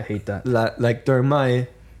 so I hate that. Like during my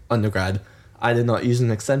undergrad, I did not use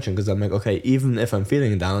an extension because I'm like, okay, even if I'm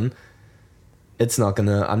feeling down, I'm not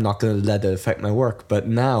gonna let it affect my work. But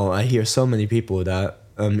now I hear so many people that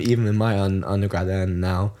even in my undergrad and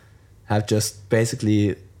now have just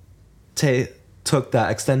basically took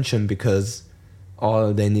that extension because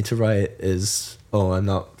all they need to write is, oh, I'm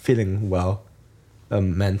not feeling well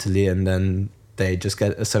mentally, and then they just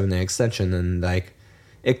get a 7-day extension. And like,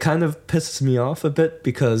 it kind of pisses me off a bit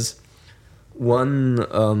because one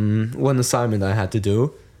assignment I had to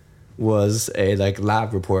do was a like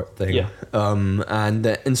lab report thing. Yeah. And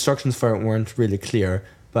the instructions for it weren't really clear,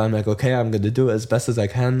 but I'm like, okay, I'm going to do it as best as I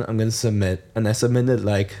can. I'm going to submit. And I submitted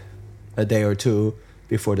like a day or two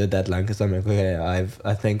before the deadline because I'm like, okay,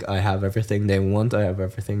 I think I have everything they want. I have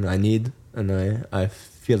everything I need. And I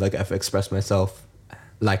feel like I've expressed myself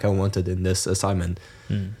like I wanted in this assignment.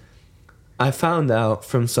 Mm. I found out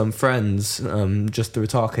from some friends, just through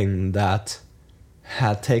talking, that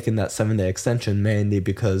had taken that 7-day extension mainly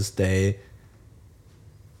because they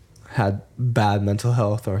had bad mental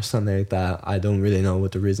health or something like that. I don't really know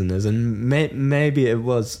what the reason is. And maybe it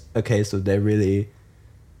was a case of their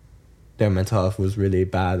mental health was really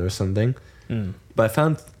bad or something. Mm. But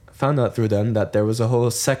I found out through them that there was a whole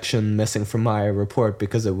section missing from my report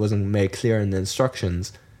because it wasn't made clear in the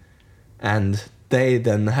instructions. And they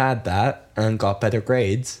then had that and got better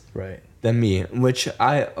grades than me, which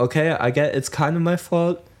I get it's kind of my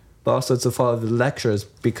fault, but also it's the fault of the lecturers,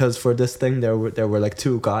 because for this thing there were like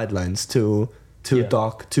 2 guidelines, two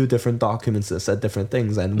different documents that said different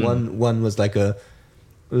things, and one was like a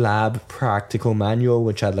lab practical manual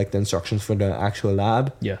which had like the instructions for the actual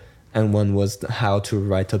lab, and one was how to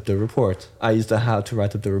write up the report. I used the how to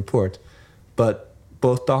write up the report, but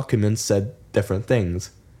both documents said different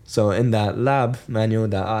things. So in that lab manual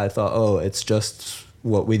that I thought, oh, it's just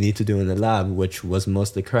what we need to do in the lab, which was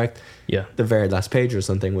mostly correct. Yeah. The very last page or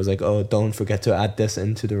something was like, oh, don't forget to add this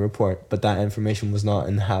into the report. But that information was not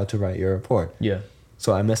in how to write your report. Yeah.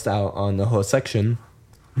 So I missed out on the whole section,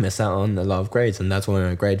 missed out on a lot of grades. And that's why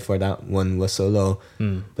my grade for that one was so low.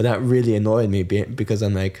 Mm. But that really annoyed me because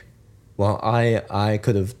I'm like, well, I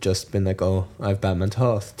could have just been like, oh, I have bad mental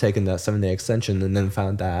health, taken that 7-day extension and then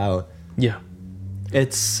found that out. Yeah.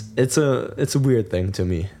 It's a weird thing to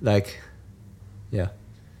me. Like, yeah,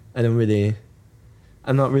 I'm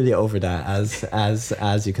not really over that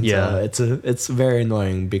as you can tell. It's very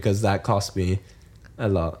annoying because that cost me a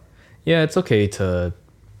lot. Yeah, it's okay to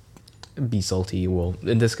be salty. Well,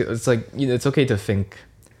 in this, it's like, you know, it's okay to think,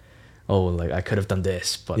 oh, like I could have done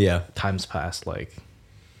this, but time's passed. Like,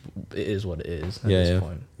 it is what it is at this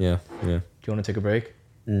point. Yeah. Do you want to take a break?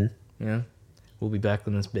 Yeah. We'll be back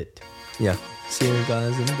in this bit. Yeah. See you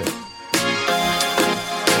guys in a bit.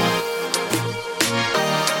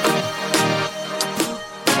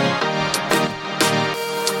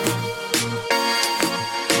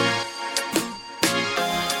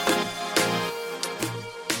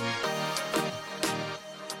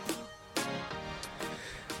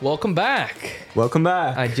 Welcome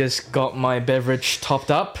back. I just got my beverage topped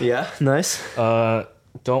up. Yeah, nice.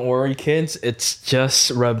 Don't worry, kids. It's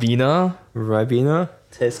just Ribena. Ribena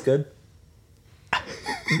tastes good.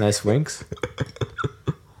 Nice winks.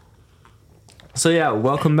 So yeah,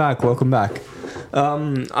 welcome back. I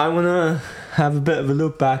want to have a bit of a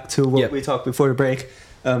loop back to what we talked before the break.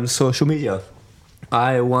 Social media.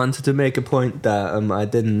 I wanted to make a point that I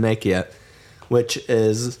didn't make yet, which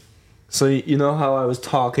is, so you know how I was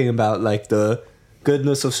talking about like the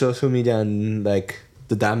goodness of social media and like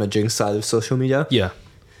the damaging side of social media? Yeah.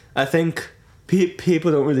 I think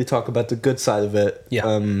people don't really talk about the good side of it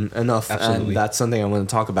enough. Absolutely. And that's something I want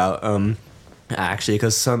to talk about actually,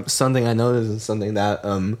 because something I noticed and something that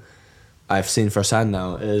I've seen firsthand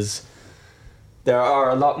now is there are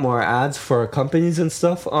a lot more ads for companies and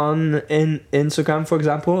stuff in Instagram, for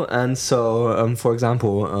example. And so, for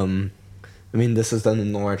example, I mean, this is done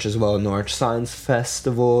in Norwich as well. Norwich Science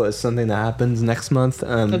Festival is something that happens next month.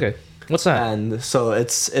 Okay, what's that? And so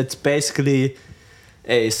it's basically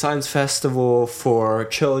a science festival for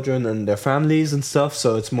children and their families and stuff.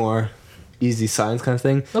 So it's more easy science kind of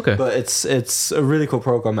thing. Okay, but it's a really cool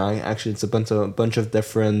program. Actually, it's a bunch of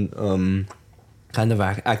different kind of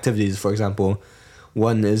activities. For example,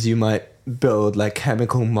 one is you might build like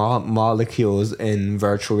chemical molecules in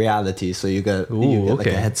virtual reality. So you get like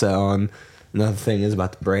a headset on. Another thing is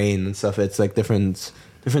about the brain and stuff. It's like different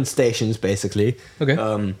different stations basically.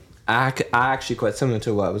 Okay. I actually quite similar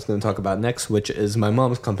to what I was going to talk about next, which is my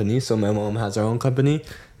mom's company. So my mom has her own company.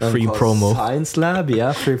 Free promo. Science Lab,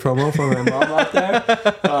 yeah, free promo for my mom out there.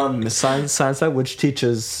 Science Lab, which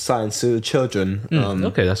teaches science to children.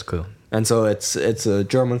 Okay, that's cool. And so it's a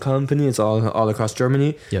German company. It's all across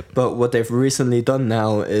Germany. Yep. But what they've recently done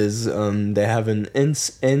now is they have an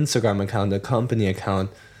Instagram account, a company account,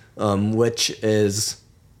 which is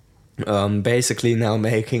basically now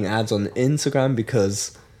making ads on Instagram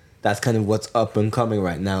because that's kind of what's up and coming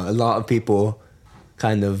right now. A lot of people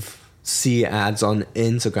kind of see ads on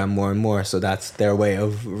Instagram more and more, so that's their way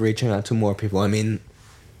of reaching out to more people. I mean,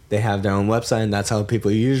 they have their own website, and that's how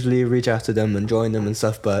people usually reach out to them and join them and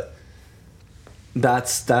stuff, but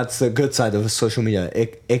that's the good side of social media.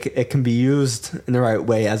 It can be used in the right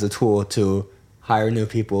way as a tool to hire new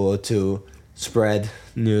people, to spread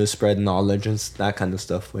news, spread knowledge, and that kind of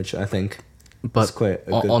stuff, which I think is quite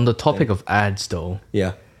a good on the topic thing. of ads, though,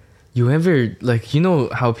 yeah. You ever, like, you know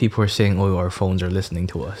how people are saying, oh, our phones are listening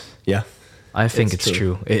to us? Yeah. I think it's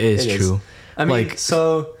true. It is true. I mean, like,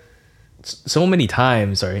 so many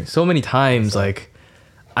times, like,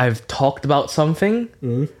 I've talked about something,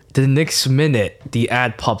 the next minute, the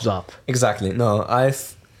ad pops up. Exactly. No, I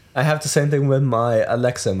have the same thing with my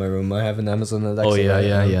Alexa in my room. I have an Amazon Alexa. Oh,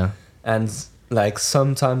 yeah. And like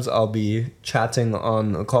sometimes I'll be chatting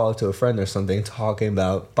on a call to a friend or something, talking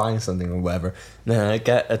about buying something or whatever. And then I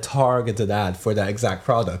get a targeted ad for that exact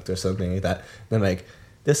product or something like that. And I'm like,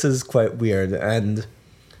 this is quite weird. And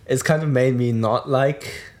it's kind of made me not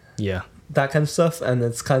like that kind of stuff. And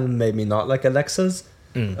it's kind of made me not like Alexas.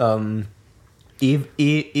 Even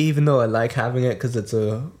though I like having it because it's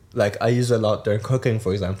I use it a lot during cooking,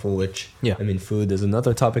 for example, which, I mean, food is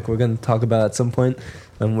another topic we're going to talk about at some point,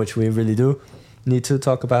 which we really do need to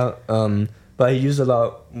talk about. But I use a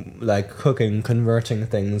lot, like, cooking, converting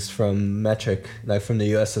things from metric, like from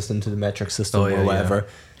the US system to the metric system or whatever.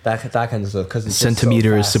 Yeah. That kind of stuff. Cause it's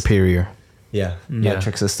centimeter is superior. Yeah,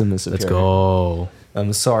 metric system is superior. Let's go.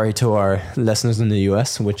 I'm sorry to our listeners in the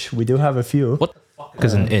US, which we do have a few. What the fuck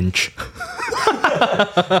is an inch?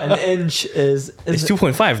 An inch is it's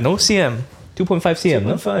 2.5, no cm. 2.5 cm,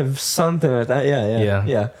 2.5, something like that.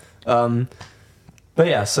 Yeah. But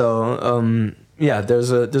yeah, so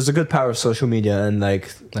there's a good power of social media, and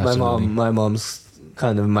like my mom's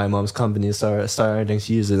company starting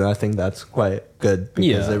to use it, and I think that's quite good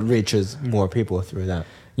because it reaches more people through that.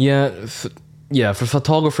 Yeah, for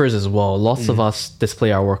photographers as well. Lots of us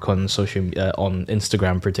display our work on social on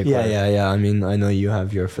Instagram, particularly. Yeah. I mean, I know you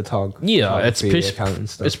have your photography account and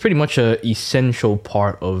stuff. It's pretty much a essential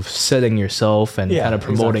part of selling yourself and kind of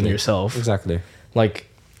promoting yourself. Exactly. Like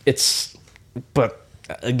but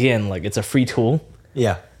again, like it's a free tool.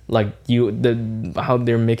 Yeah. Like how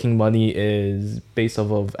they're making money is based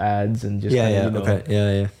off of ads and just okay.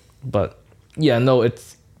 Yeah. But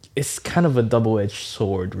it's kind of a double-edged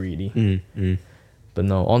sword, really. But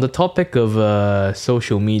no, on the topic of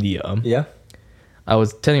social media, I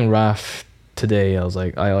was telling Raf today, I was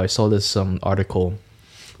like, I saw this article.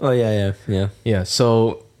 Oh, yeah.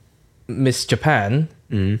 So Miss Japan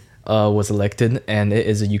was elected, and it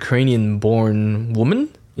is a Ukrainian-born woman.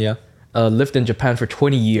 Yeah. Lived in Japan for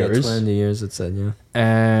 20 years. 20 years, it said, yeah.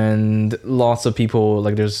 And lots of people,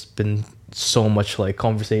 like, there's been so much like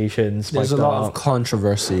conversations. There's a lot of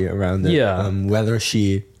controversy around it. Yeah. Whether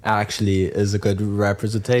she actually is a good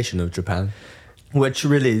representation of Japan, which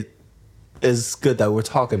really is good that we're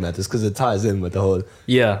talking about this because it ties in with the whole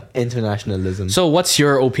internationalism. So what's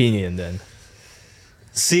your opinion then?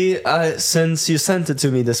 See, since you sent it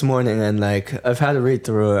to me this morning and like I've had a read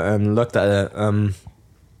through it and looked at it,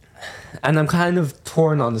 and I'm kind of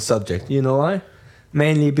torn on the subject. You know why?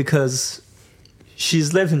 Mainly because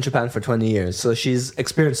she's lived in Japan for 20 years, so she's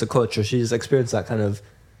experienced the culture. She's experienced that kind of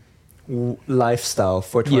lifestyle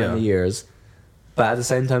for 20 years. But at the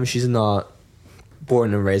same time, she's not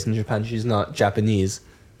born and raised in Japan. She's not Japanese.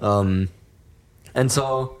 And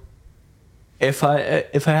so if I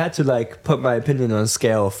had to like put my opinion on a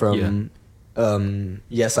scale from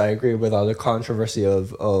yes, I agree with all the controversy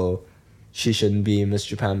of she shouldn't be Miss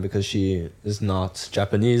Japan because she is not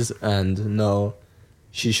Japanese, and no,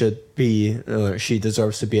 she should be, or she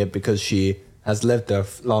deserves to be it because she has lived there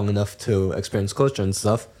long enough to experience culture and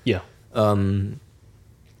stuff. Yeah. I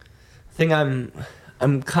think I'm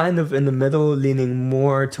kind of in the middle, leaning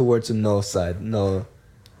more towards the no side. No,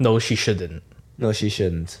 she shouldn't. No, she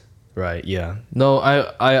shouldn't. Right. Yeah. No,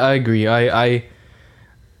 I agree. I'm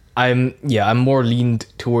more leaned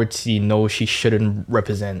towards the no, she shouldn't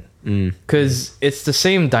represent, because it's the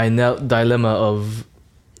same dilemma of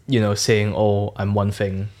saying, oh, I'm one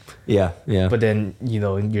thing. Yeah, yeah. But then,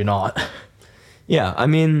 you're not. Yeah, I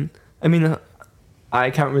mean, I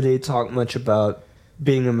can't really talk much about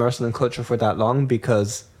being immersed in culture for that long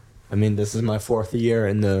because, I mean, this is my 4th year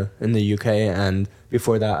in the UK, and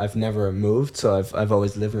before that, I've never moved, so I've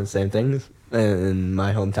always lived in the same thing in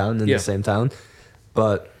my hometown, in the same town,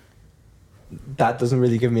 but that doesn't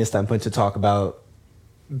really give me a standpoint to talk about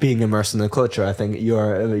being immersed in the culture. I think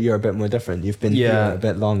you're a bit more different. You've been here a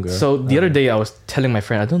bit longer. So the other day I was telling my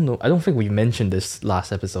friend, I don't think we mentioned this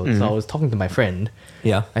last episode. So I was talking to my friend.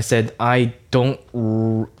 Yeah. I said I don't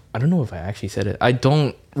know if I actually said it. I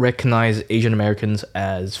don't recognize Asian Americans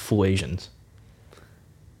as full Asians.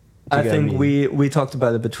 I think we talked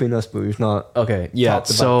about it between us, but we've not talked about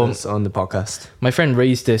this on the podcast. My friend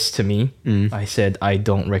raised this to me. I said I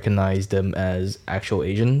don't recognize them as actual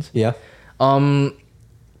Asians. Yeah.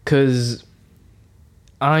 Because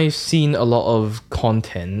I've seen a lot of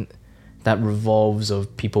content that revolves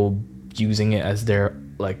of people using it as their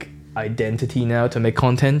like identity now to make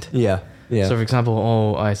content. Yeah. Yeah. So for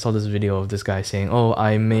example, I saw this video of this guy saying,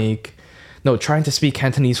 trying to speak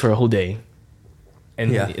Cantonese for a whole day.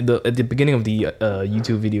 And at the beginning of the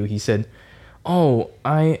YouTube video, he said,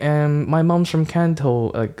 my mom's from Canton,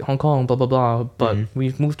 like Hong Kong, blah, blah, blah. But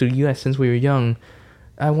we've moved to the US since we were young.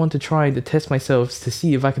 I want to try to test myself to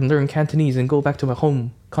see if I can learn Cantonese and go back to my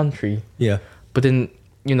home country. Yeah. But then,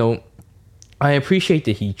 I appreciate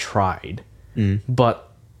that he tried.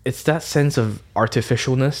 But it's that sense of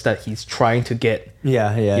artificialness that he's trying to get.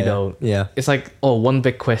 Yeah. It's like, one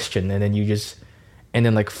big question, and then and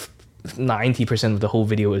then like 90% of the whole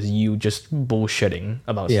video is you just bullshitting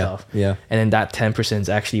about stuff. Yeah. And then that 10% is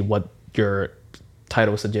actually what your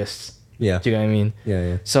title suggests. Yeah. Do you know what I mean?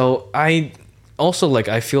 Yeah. So I also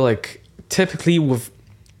I feel like typically with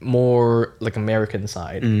more like American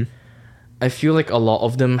side, I feel like a lot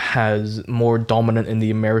of them has more dominant in the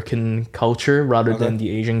American culture rather than the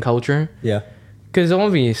Asian culture. Yeah. Because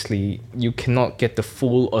obviously you cannot get the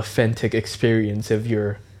full authentic experience if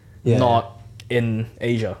you're not in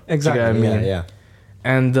Asia. Exactly. You know what I mean? Yeah.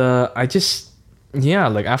 And I just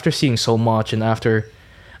after seeing so much, and after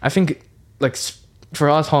I think like for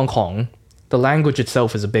us Hong Kong, the language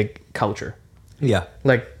itself is a big culture. Yeah.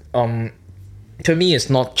 Like to me it's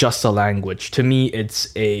not just a language. To me it's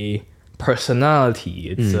a personality.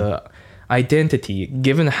 It's a identity.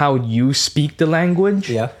 Given how you speak the language.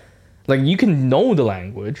 Yeah. Like you can know the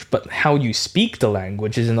language, but how you speak the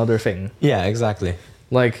language is another thing. Yeah, exactly.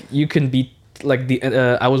 Like you can be like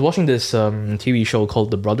I was watching this TV show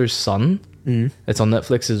called The Brother's Son. It's on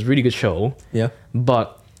Netflix. It's a really good show. Yeah.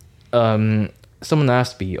 But someone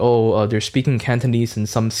asked me, they're speaking Cantonese in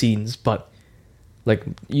some scenes, but like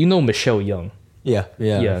Michelle Yeoh.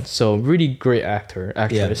 Yeah. So really great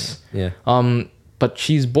actress. Yeah. But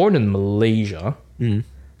she's born in Malaysia.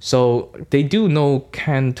 So they do know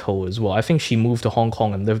Canto as well. I think she moved to Hong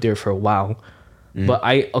Kong and lived there for a while. But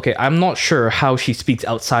I'm not sure how she speaks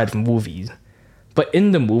outside of movies. But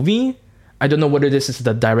in the movie, I don't know whether this is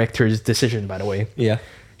the director's decision, by the way. Yeah.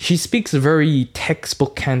 She speaks very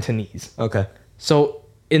textbook Cantonese. Okay. So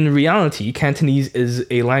in reality, Cantonese is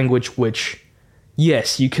a language which,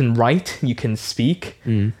 yes, you can write, you can speak,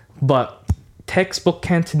 but textbook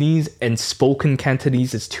Cantonese and spoken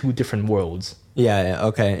Cantonese is two different worlds. Yeah,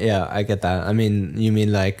 okay, yeah, I get that. I mean, you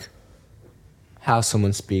mean like how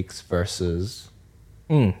someone speaks versus...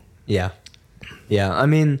 Yeah. I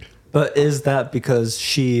mean, but is that because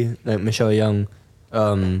she, like Michelle Yeoh,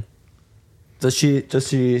 does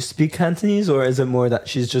she speak Cantonese, or is it more that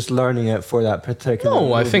she's just learning it for that particular?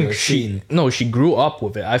 No, I think she grew up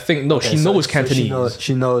with it. I think she knows Cantonese.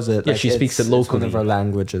 She knows it. Yeah, she speaks it locally. It's one of her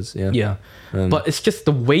languages. Yeah. But it's just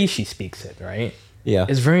the way she speaks it, right? Yeah.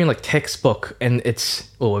 It's very like textbook, and it's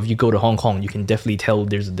if you go to Hong Kong, you can definitely tell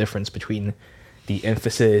there's a difference between the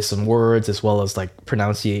emphasis on words as well as like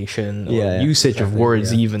pronunciation or usage of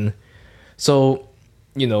words even. So,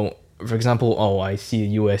 for example, I see a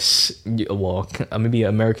US, maybe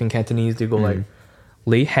American Cantonese, they go like,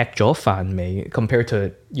 你吃咗飯未? Compared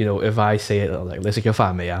to, if I say it like, 你食咗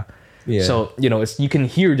飯未啊? Yeah. So, it's, you can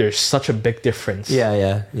hear there's such a big difference.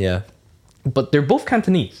 Yeah. But they're both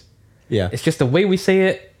Cantonese. Yeah. It's just the way we say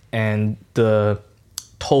it and the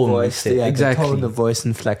tone voice, we say. Exactly. The tone, the voice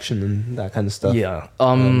inflection and that kind of stuff. Yeah.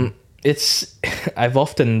 It's, I've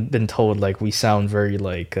often been told like we sound very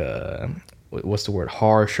like, what's the word?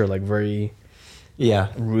 Harsh or like very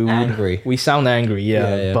rude. Angry. We sound angry,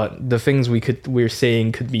 yeah. But the things we're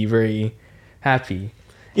saying could be very happy.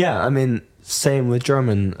 Yeah, I mean, same with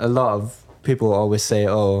German. A lot of people always say,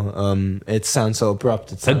 it sounds so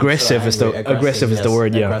abrupt. It sounds aggressive so aggressive is the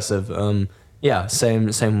word, yeah. Aggressive. Yeah, same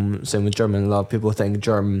with German. A lot of people think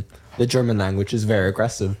the German language is very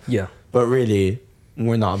aggressive. Yeah. But really,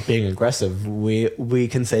 we're not being aggressive. We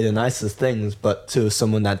can say the nicest things, but to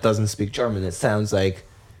someone that doesn't speak German, it sounds like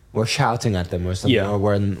we're shouting at them or something,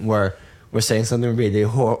 or we're saying something really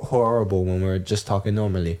horrible when we're just talking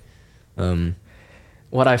normally.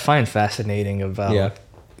 What I find fascinating about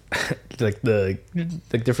like the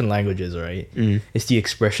different languages, right? Is the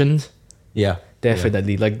expressions. Yeah.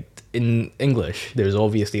 Definitely. Like in English, there's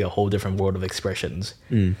obviously a whole different world of expressions.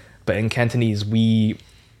 But in Cantonese, the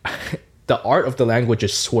art of the language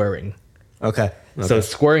is swearing. Okay. So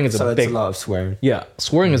swearing is it's a lot of swearing. Yeah,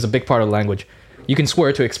 swearing is a big part of the language. You can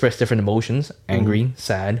swear to express different emotions: angry,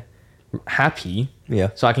 sad, happy. Yeah.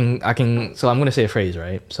 So I can. So I'm gonna say a phrase,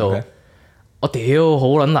 right? So, 我屌好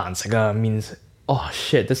撚難食啊 means, oh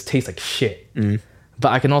shit, this tastes like shit.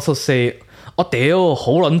 But I can also say 我屌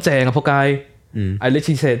好撚正啊仆街. I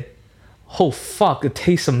literally said, oh fuck, it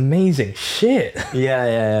tastes amazing. Shit.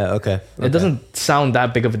 Yeah. Okay. It doesn't sound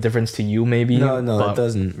that big of a difference to you, maybe. No, it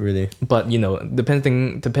doesn't really. But you know,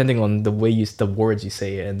 depending on the way the words you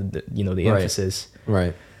say and the emphasis.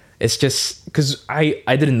 Right. It's just because I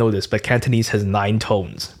didn't know this, but Cantonese has 9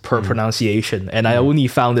 tones per pronunciation, and I only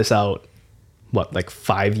found this out like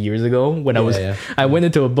 5 years ago when I went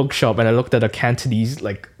into a bookshop and I looked at a Cantonese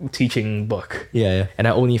like teaching book. Yeah. And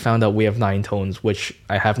I only found out we have 9 tones, which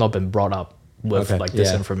I have not been brought up with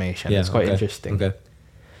this information. It's quite interesting. Okay.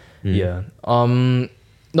 Yeah.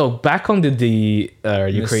 No, back on the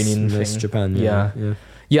Ukrainian thing. Miss Japan.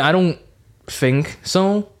 Yeah, I don't think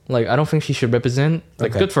so. Like, I don't think she should represent.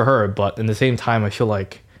 Like, good for her, but in the same time, I feel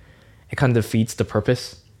like it kind of defeats the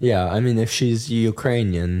purpose. Yeah, I mean, if she's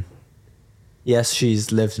Ukrainian, yes,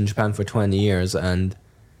 she's lived in Japan for 20 years, and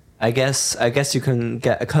I guess you can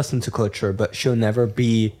get accustomed to culture, but she'll never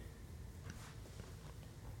be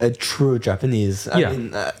a true Japanese. I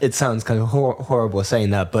mean, it sounds kind of horrible saying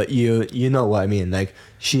that, but you know what I mean. Like,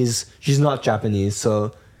 she's not Japanese,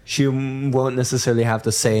 so she won't necessarily have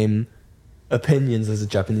the same opinions as a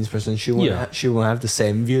Japanese person. She won't have the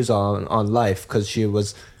same views on life because she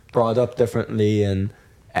was brought up differently, and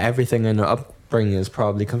everything in her upbringing is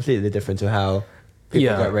probably completely different to how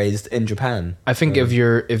people get raised in Japan. I think if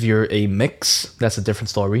you're a mix, that's a different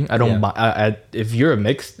story. I don't mind. If you're a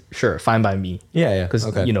mix, sure, fine by me. Yeah. Because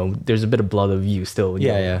there's a bit of blood of you still.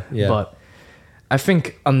 Yeah. But I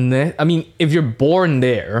think if you're born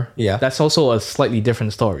there, that's also a slightly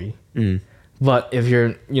different story. But if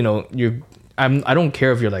you're I don't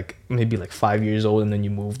care if you're like maybe like 5 years old and then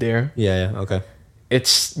you move there. Yeah. Okay.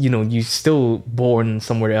 It's you still born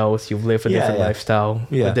somewhere else. You've lived a different lifestyle.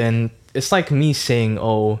 Yeah. But then it's like me saying,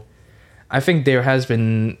 oh, I think there has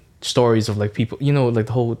been stories of like people, like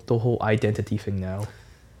the whole identity thing now.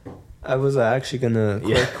 I was actually gonna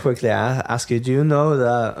quickly ask you. Do you know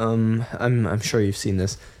that I'm sure you've seen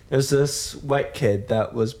this. There's this white kid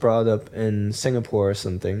that was brought up in Singapore or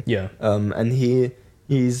something. Yeah. And he's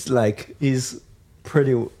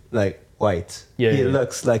pretty like white. Yeah. He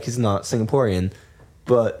looks like he's not Singaporean,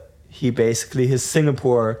 but he basically his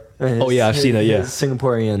Singapore. I've seen it. Yeah. His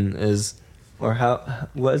Singaporean is, or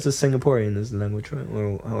what is the Singaporean is the language, right?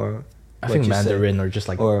 Or I think Mandarin or just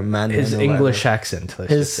like or Mandarin his or English accent.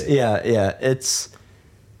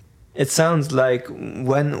 It sounds like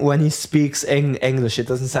when he speaks English, it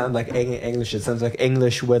doesn't sound like English. It sounds like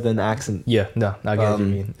English with an accent. Yeah, no, I get what you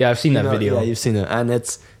mean. Yeah, I've seen that video. Yeah, you've seen it, and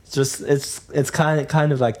it's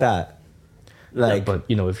kind of like that. Like, but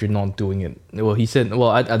if you're not doing it, well, he said, well,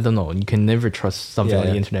 I don't know. You can never trust something on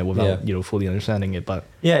the internet without fully understanding it. But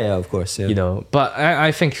of course, but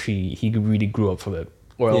I think he really grew up from it,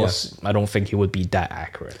 or else I don't think he would be that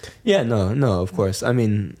accurate. Yeah, no, of course. I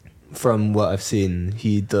mean, from what I've seen,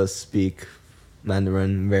 he does speak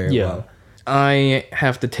Mandarin very well. I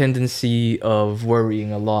have the tendency of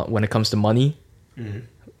worrying a lot when it comes to money.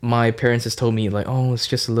 My parents has told me like, oh, it's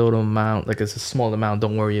just a little amount, like it's a small amount,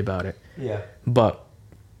 don't worry about it. Yeah. But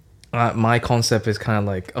my concept is kind of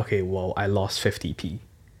like, okay, well, I lost 50p,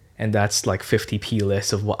 and that's like 50p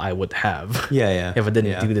less of what I would have. If I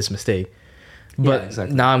didn't do this mistake. But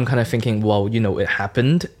exactly. Now I'm kind of thinking, well, it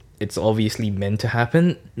happened. It's obviously meant to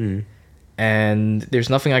happen, and there's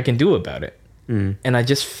nothing I can do about it. And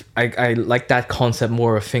I like that concept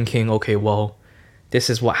more of thinking, okay, well, this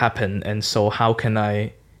is what happened, and so how can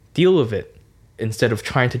I deal with it instead of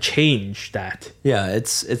trying to change that? Yeah,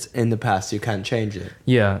 it's in the past. You can't change it.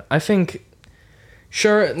 Yeah, I think,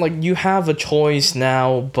 sure, like you have a choice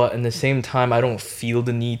now, but in the same time, I don't feel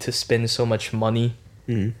the need to spend so much money.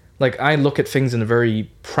 Like I look at things in a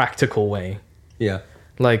very practical way. Yeah.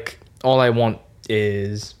 Like all I want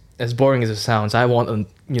is, as boring as it sounds, I want a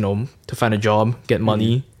to find a job, get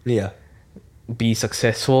money, be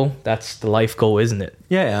successful. That's the life goal, isn't it?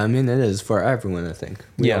 Yeah, I mean, it is for everyone, I think.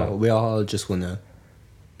 We all just want to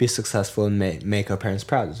be successful and make our parents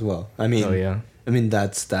proud as well. I mean,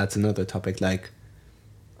 that's another topic. Like,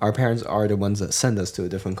 our parents are the ones that send us to a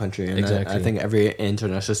different country, and exactly. I think every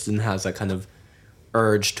international student has that kind of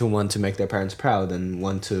urge to want to make their parents proud and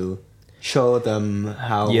want to show them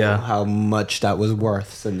how much that was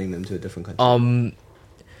worth sending them to a different country.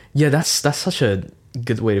 That's such a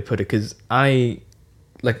good way to put it, because I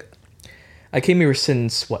came here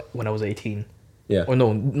since when I was 18. Yeah. Or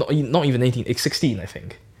no, not even 18. It's 16, I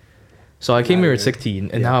think. So I came here at 16,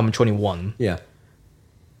 and now I'm 21. Yeah.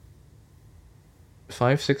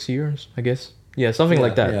 5-6 years, I guess. Yeah, something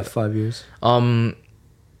like that. Yeah, 5 years.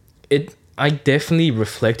 I definitely,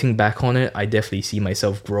 reflecting back on it, I definitely see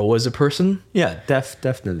myself grow as a person. Yeah,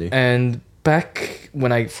 definitely. And back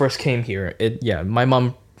when I first came here, my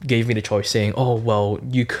mom gave me the choice, saying, "Oh, well,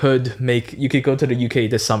 you could go to the UK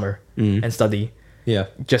this summer and study. Yeah,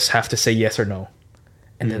 just have to say yes or no."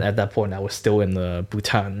 And then at that point, I was still in the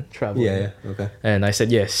Bhutan traveling. Yeah, okay. And I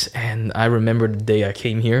said yes. And I remember the day I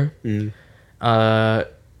came here. I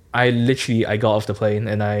got off the plane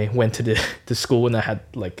and I went to the school, and I had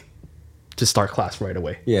to start class right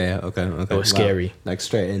away. Yeah, okay. It was scary. Like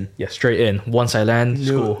straight in. Yeah, straight in. Once I land,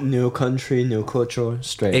 school. New country, new culture,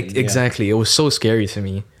 straight in. Exactly. It was so scary to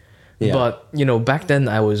me. Yeah. But, back then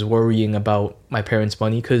I was worrying about my parents'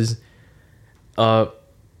 money, because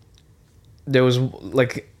there was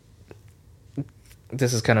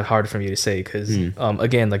this is kind of hard for me to say, because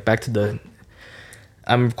again, back to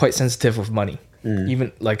I'm quite sensitive with money.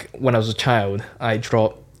 Even when I was a child, I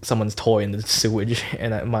dropped someone's toy in the sewage,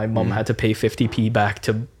 and my mom had to pay 50p back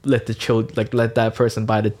to let let that person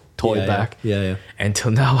buy the toy back. Yeah. Until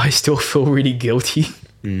now, I still feel really guilty.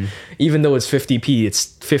 Even though it's 50p, it's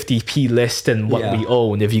 50p less than what we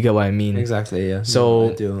own, if you get what I mean. Exactly, yeah.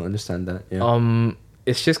 So I do understand that. Yeah.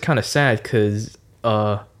 It's just kind of sad, because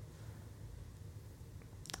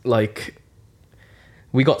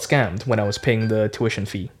we got scammed when I was paying the tuition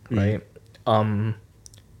fee, right?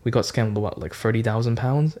 We got scammed about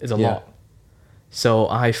 £30,000. It's a lot. So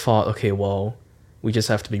I thought, okay, well, we just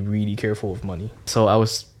have to be really careful with money. So I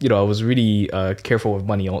was really careful with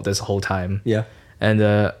money this whole time. Yeah. And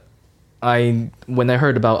when I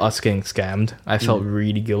heard about us getting scammed, I felt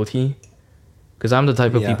really guilty, because I'm the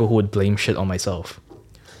type of people who would blame shit on myself.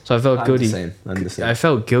 So I felt guilty. I'm the same. I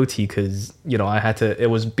felt guilty because, I had to, it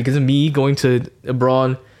was because of me going to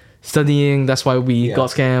abroad, studying, that's why we got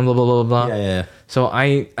scammed, blah, blah, blah, blah. Yeah. So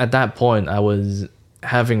at that point, I was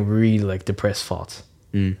having really depressed thoughts.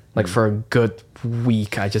 For a good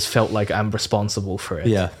week, I just felt like I'm responsible for it.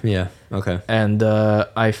 Yeah, okay. And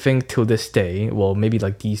I think till this day, well, maybe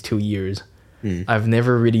these 2 years, I've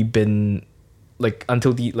never really been,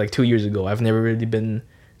 until 2 years ago, I've never really been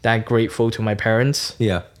that grateful to my parents.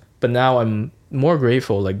 Yeah. But now I'm more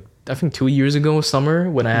grateful. I think 2 years ago, summer,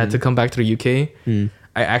 when I had to come back to the UK,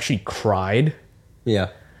 I actually cried. Yeah.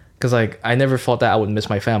 Because I never thought that I would miss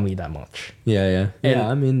my family that much. Yeah.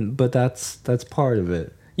 I mean, but that's part of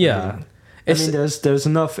it. Yeah. I mean, there's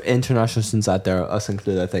enough international students out there, us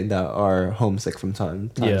included, I think, that are homesick from time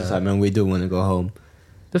to time, and we do want to go home.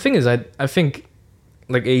 The thing is, I think,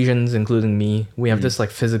 Asians, including me, we have this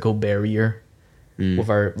physical barrier with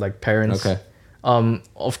our parents. Okay.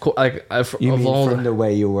 Of course, you mean from the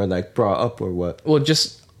way you were brought up, or what? Well,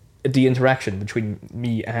 just the interaction between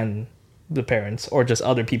me and the parents, or just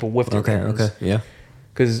other people with their parents. Okay, yeah.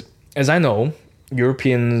 Because as I know,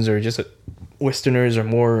 Europeans or just Westerners are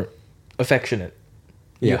more affectionate.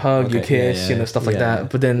 You hug, you kiss, stuff like that.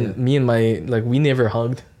 But then me and my we never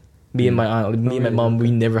hugged. Me and my aunt, me and my mom, we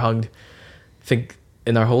never hugged. I think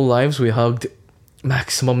in our whole lives we hugged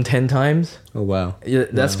maximum 10 times. Oh wow. Yeah,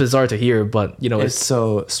 that's bizarre to hear, but it's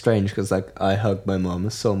so strange, because I hug my mom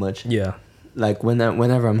so much. Yeah.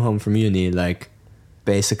 Whenever I'm home from uni,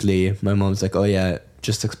 basically my mom's oh yeah,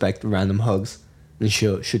 just expect random hugs, and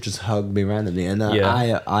she'll just hug me randomly, and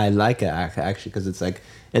I like it actually, because it's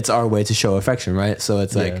it's our way to show affection, right? So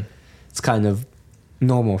it's it's kind of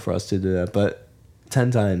normal for us to do that, but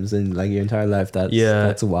 10 times in your entire life,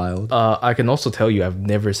 that's wild. I can also tell you, I've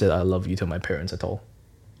never said I love you to my parents at all.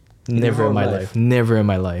 Never in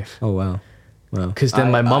my life. Oh wow. Because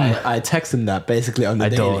then my mom, I text them that basically on the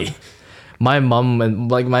daily. Don't. My mom and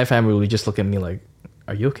my family will just look at me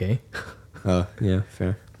are you okay? Oh yeah,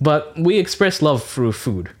 fair. But we express love through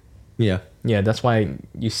food. Yeah, that's why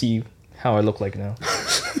you see how I look like now.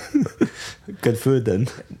 Good food then.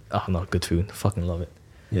 Oh no, good food. Fucking love it.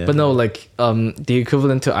 Yeah. But no, the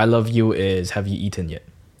equivalent to I love you is have you eaten yet?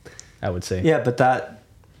 I would say. Yeah, but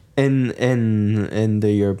in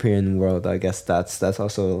the European world, I guess that's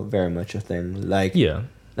also very much a thing. Like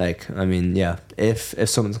like I mean, yeah, if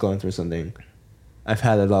someone's going through something, I've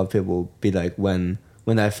had a lot of people be like, when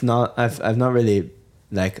I've not really,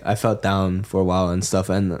 like, I felt down for a while and stuff,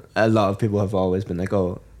 and a lot of people have always been like,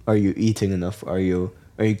 oh, are you eating enough? Are you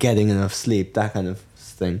getting enough sleep? That kind of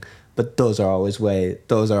thing. But those are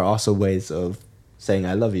also ways of saying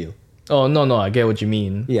I love you. Oh, no, I get what you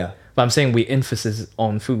mean. Yeah. But I'm saying we emphasis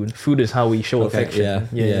on food. Food is how we show affection.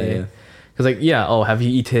 Yeah. Because like, have you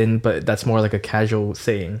eaten? But that's more like a casual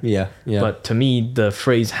saying. Yeah. But to me, the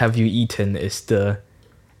phrase "have you eaten" is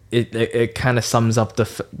it kind of sums up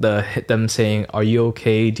them saying, "Are you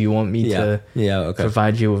okay? Do you want me to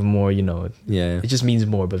provide you with more?" It just means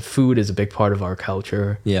more. But food is a big part of our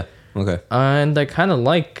culture. Yeah. Okay. And I kind of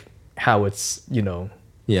like how it's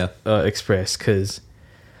expressed, because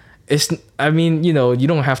you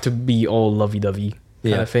don't have to be all lovey-dovey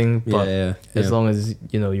kind of thing, but as long as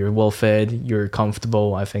you're well fed, you're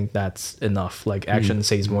comfortable, I think that's enough. Like, action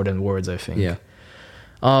says more than words, I think.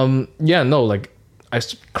 Like, I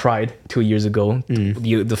cried 2 years ago,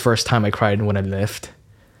 the first time I cried when I left.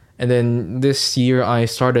 And then this year I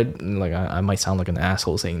started, like, I might sound like an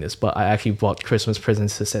asshole saying this, but I actually bought Christmas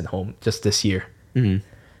presents to send home just this year.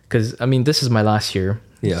 Because, this is my last year.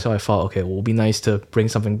 Yeah. So I thought, okay, well, it'll be nice to bring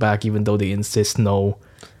something back, even though they insist no.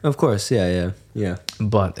 Of course, yeah.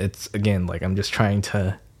 But it's, again, like, I'm just trying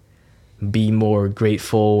to be more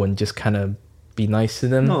grateful and just kind of be nice to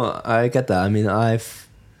them. No, I get that. I mean, I've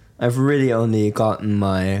really only gotten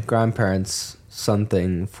my grandparents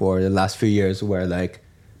something for the last few years where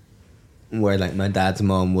my dad's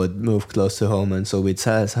mom would move close to home, and so we'd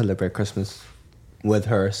celebrate Christmas with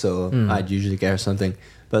her, so I'd usually get her something.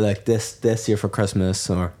 But like this year for Christmas,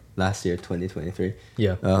 or last year, 2023,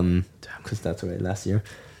 because that's right, last year.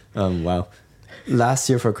 Wow. Last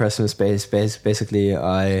year for Christmas, basically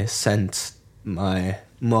I sent my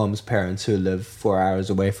mom's parents, who live 4 hours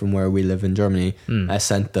away from where we live in Germany, I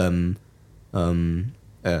sent them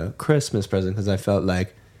a Christmas present, because I felt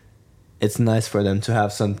like it's nice for them to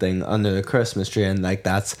have something under the Christmas tree, and like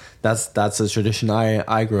that's a tradition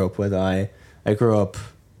I grew up with. I grew up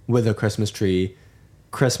with a Christmas tree.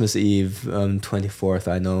 Christmas Eve, 24th.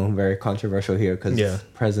 I know, very controversial here, because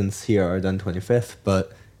presents here are done 25th,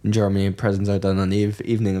 but in Germany presents are done on the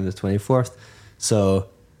evening of the 24th. So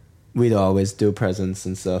we'd always do presents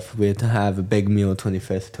and stuff. We'd have a big meal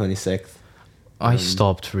 25th, 26th. I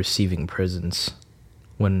stopped receiving presents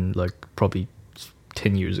when, like, probably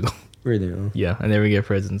 10 years ago. Really? Oh. Yeah, I never get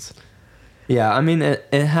presents. Yeah, I mean,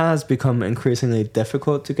 it has become increasingly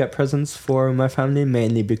difficult to get presents for my family,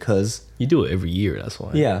 mainly because... You do it every year, that's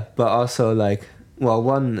why. Yeah, but also, like, well,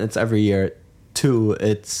 one, it's every year. Two,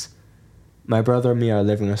 it's... My brother and me are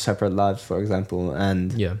living our separate lives, for example,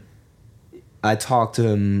 and... Yeah. I talk to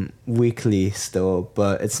him weekly still,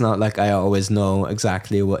 but it's not like I always know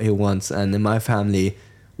exactly what he wants. And in my family,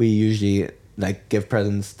 we usually, like, give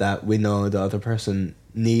presents that we know the other person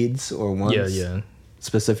needs or wants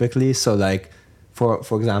specifically. So, like, for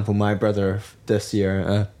example, my brother last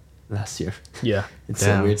year, it's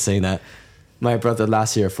so weird saying that. My brother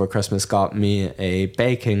last year for Christmas got me a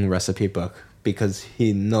baking recipe book, because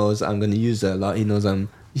he knows I'm going to use it a lot. He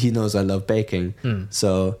knows I love baking.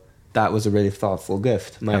 So that was a really thoughtful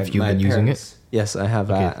gift. Have you been using it? Yes, I have.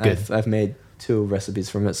 Okay, I've made 2 recipes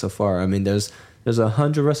from it so far. I mean, there's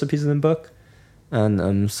 100 recipes in the book,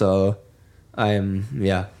 and so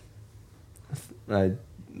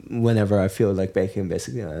whenever I feel like baking,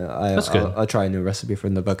 basically, I'll try a new recipe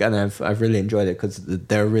from the book, and I've really enjoyed it, because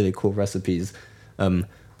they're really cool recipes.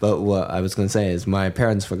 But what I was going to say is, my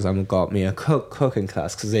parents, for example, got me a cooking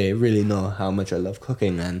class, because they really know how much I love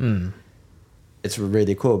cooking, and it's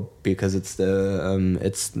really cool, because it's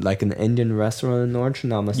it's like an Indian restaurant in Orange,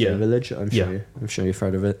 Namaste Village. I'm sure you've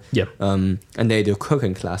heard of it. Yeah. And they do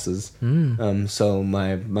cooking classes. So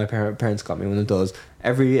my parents got me one of those.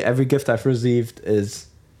 Every gift I've received is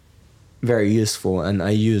very useful, and I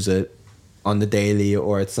use it on the daily,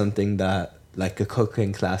 or it's something that, like a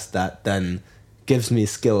cooking class, that then gives me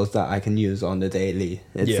skills that I can use on the daily.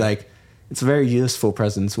 It's like, it's a very useful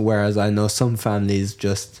present, whereas I know some families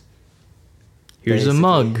just... Here's a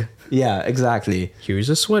mug. Yeah, exactly. Here's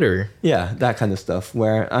a sweater. Yeah, that kind of stuff.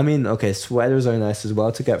 Where, I mean, okay, sweaters are nice as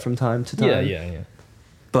well to get from time to time. Yeah.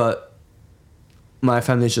 But my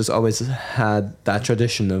family's just always had that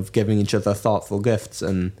tradition of giving each other thoughtful gifts,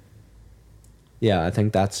 and yeah, I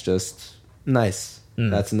think that's just nice.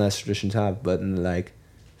 That's a nice tradition to have. But like,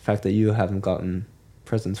 the fact that you haven't gotten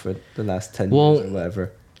presents for the last 10 years or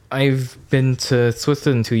whatever. I've been to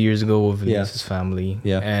Switzerland 2 years ago with Venice's family.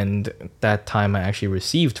 Yeah. And that time I actually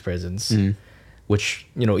received presents, which,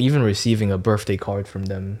 you know, even receiving a birthday card from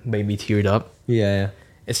them made me teared up. Yeah.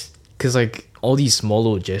 It's because, like, all these small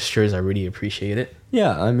little gestures, I really appreciate it.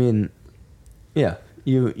 Yeah, I mean, yeah.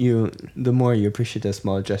 You the more you appreciate the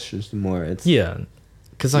small gestures, the more it's... Yeah.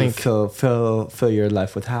 Because, like... Fill your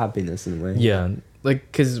life with happiness in a way. Yeah.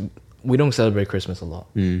 Like, because we don't celebrate Christmas a lot.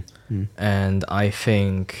 And I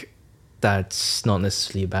think that's not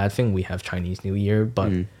necessarily a bad thing. We have Chinese New Year,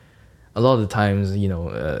 but a lot of the times, you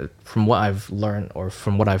know, from what I've learned or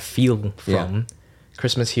from what I feel from,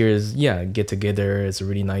 Christmas here is, get together. It's a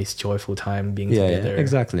really nice, joyful time being together. Yeah,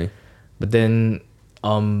 exactly. But then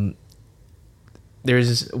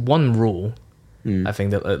there's one rule, I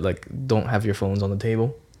think, that, like, don't have your phones on the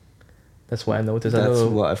table. That's what I noticed. That's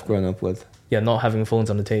what I've grown up with. Yeah, not having phones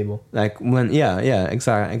on the table. Like when,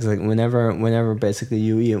 exactly. Whenever basically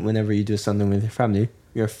you eat, whenever you do something with your family,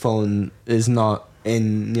 your phone is not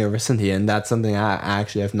in your vicinity, and that's something I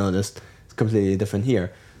actually have noticed. It's completely different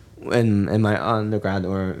here. In my undergrad,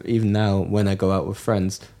 or even now when I go out with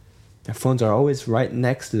friends, their phones are always right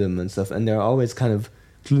next to them and stuff, and they're always kind of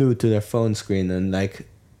glued to their phone screen, and like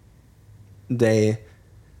they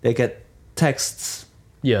get texts.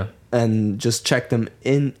 Yeah. And just check them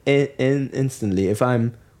in instantly. If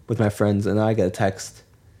I'm with my friends and I get a text,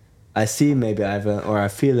 I see maybe I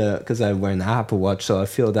feel it because I'm wearing an Apple Watch, so I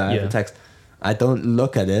feel that I have a text. I don't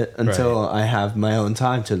look at it until I have my own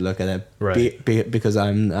time to look at it. Right. Because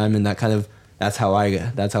I'm in that kind of... That's how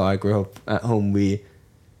I grew up at home.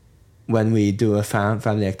 When we do a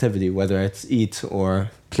family activity, whether it's eat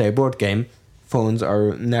or play a board game, phones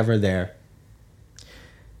are never there.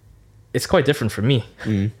 It's quite different for me.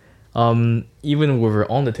 Even when we're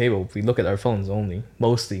on the table, we look at our phones only.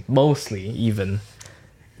 Mostly even.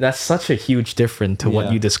 That's such a huge difference to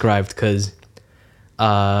what you described, because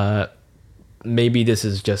maybe this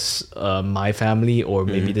is just my family, or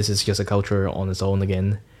maybe this is just a culture on its own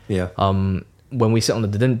again. Yeah. When we sit on the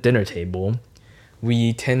dinner table,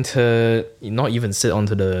 we tend to not even sit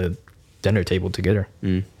onto the dinner table together.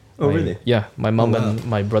 Oh, really? Yeah. My mom and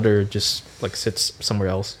my brother just, like, sits somewhere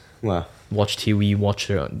else. Wow. Watch TV, watch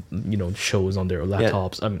shows on their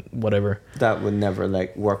laptops, whatever. That would never,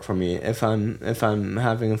 like, work for me. If I'm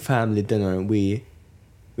having a family dinner, we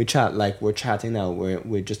chat like we're chatting now.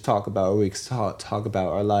 We just talk about our weeks, talk about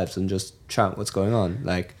our lives, and just chat what's going on.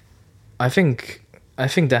 Like, I think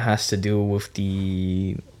that has to do with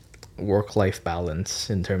the work-life balance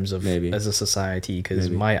in terms of as a society. Because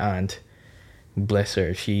my aunt, bless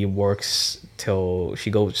her, she works till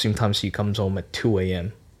sometimes she comes home at 2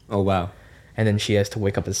 a.m. Oh, wow. And then she has to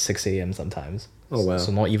wake up at 6 a.m. sometimes. Oh, wow.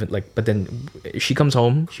 So not even, like... But then she comes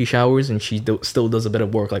home, she showers, and she still does a bit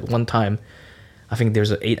of work. Like, one time, I think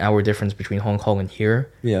there's an 8-hour difference between Hong Kong and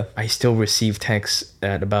here. Yeah. I still receive texts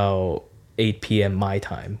at about 8 p.m. my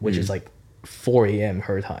time, which is, like, 4 a.m.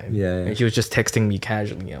 her time. Yeah. And she was just texting me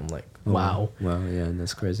casually. I'm like, wow. Wow, yeah,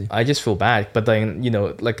 that's crazy. I just feel bad. But then,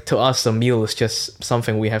 like, to us, a meal is just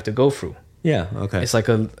something we have to go through. Yeah, okay. It's like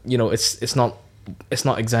it's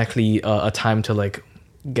not exactly a time to, like,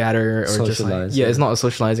 gather or socialize, just, like, it's not a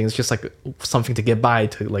socializing. It's just, like, something to get by,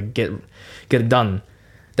 to, like, get it done.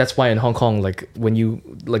 That's why in Hong Kong, like, when you,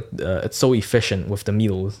 like, it's so efficient with the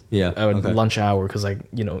meals. Yeah. Lunch hour, because, like,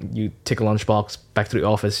 you take a lunchbox back to the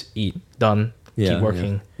office, eat, done, keep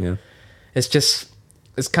working. Yeah.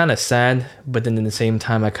 It's kind of sad, but then in the same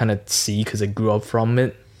time, I kind of see, because I grew up from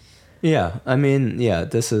it. Yeah, I mean,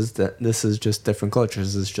 this is just different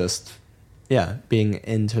cultures. It's just, being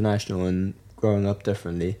international and growing up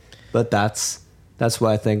differently. But that's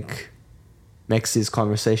why I think makes these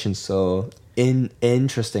conversations so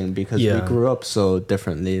interesting, because we grew up so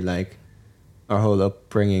differently. Like, our whole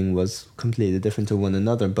upbringing was completely different to one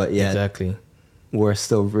another, but yet exactly, we're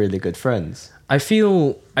still really good friends. I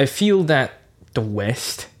feel that the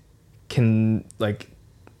West can, like,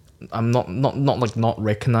 I'm not like not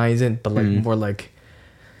recognize it, but like more like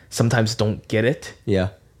sometimes don't get it. Yeah.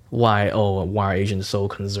 Why are Asians so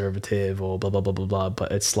conservative or blah blah blah blah blah?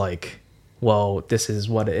 But it's like, well, this is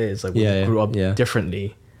what it is. Like, we grew up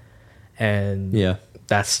differently, and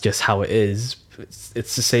that's just how it is.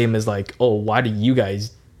 It's the same as, like, why do you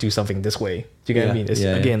guys do something this way? Do you get what I mean? It's,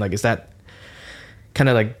 again, like, is that kind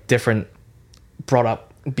of like different brought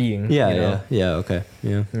up being? Okay.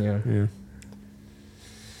 Yeah.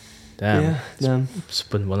 Damn. It's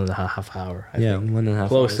been 1.5 hours. I think. 1.5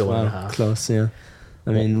 Close hours. to 1.5. Close, yeah. I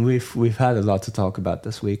mean, we've had a lot to talk about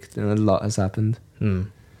this week, and a lot has happened.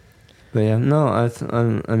 But yeah, no, I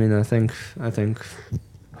think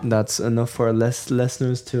that's enough for our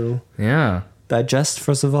listeners to digest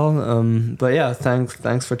first of all. But yeah,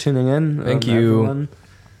 thanks for tuning in. Thank you. Everyone.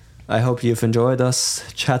 I hope you've enjoyed us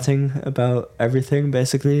chatting about everything,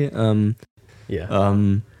 basically. But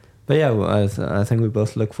yeah, I think we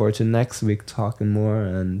both look forward to next week talking more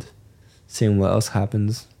and seeing what else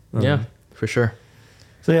happens. Yeah, for sure.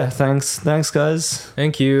 So yeah, thanks guys.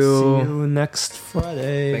 Thank you. See you next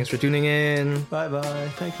Friday. Thanks for tuning in. Bye.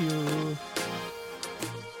 Thank you.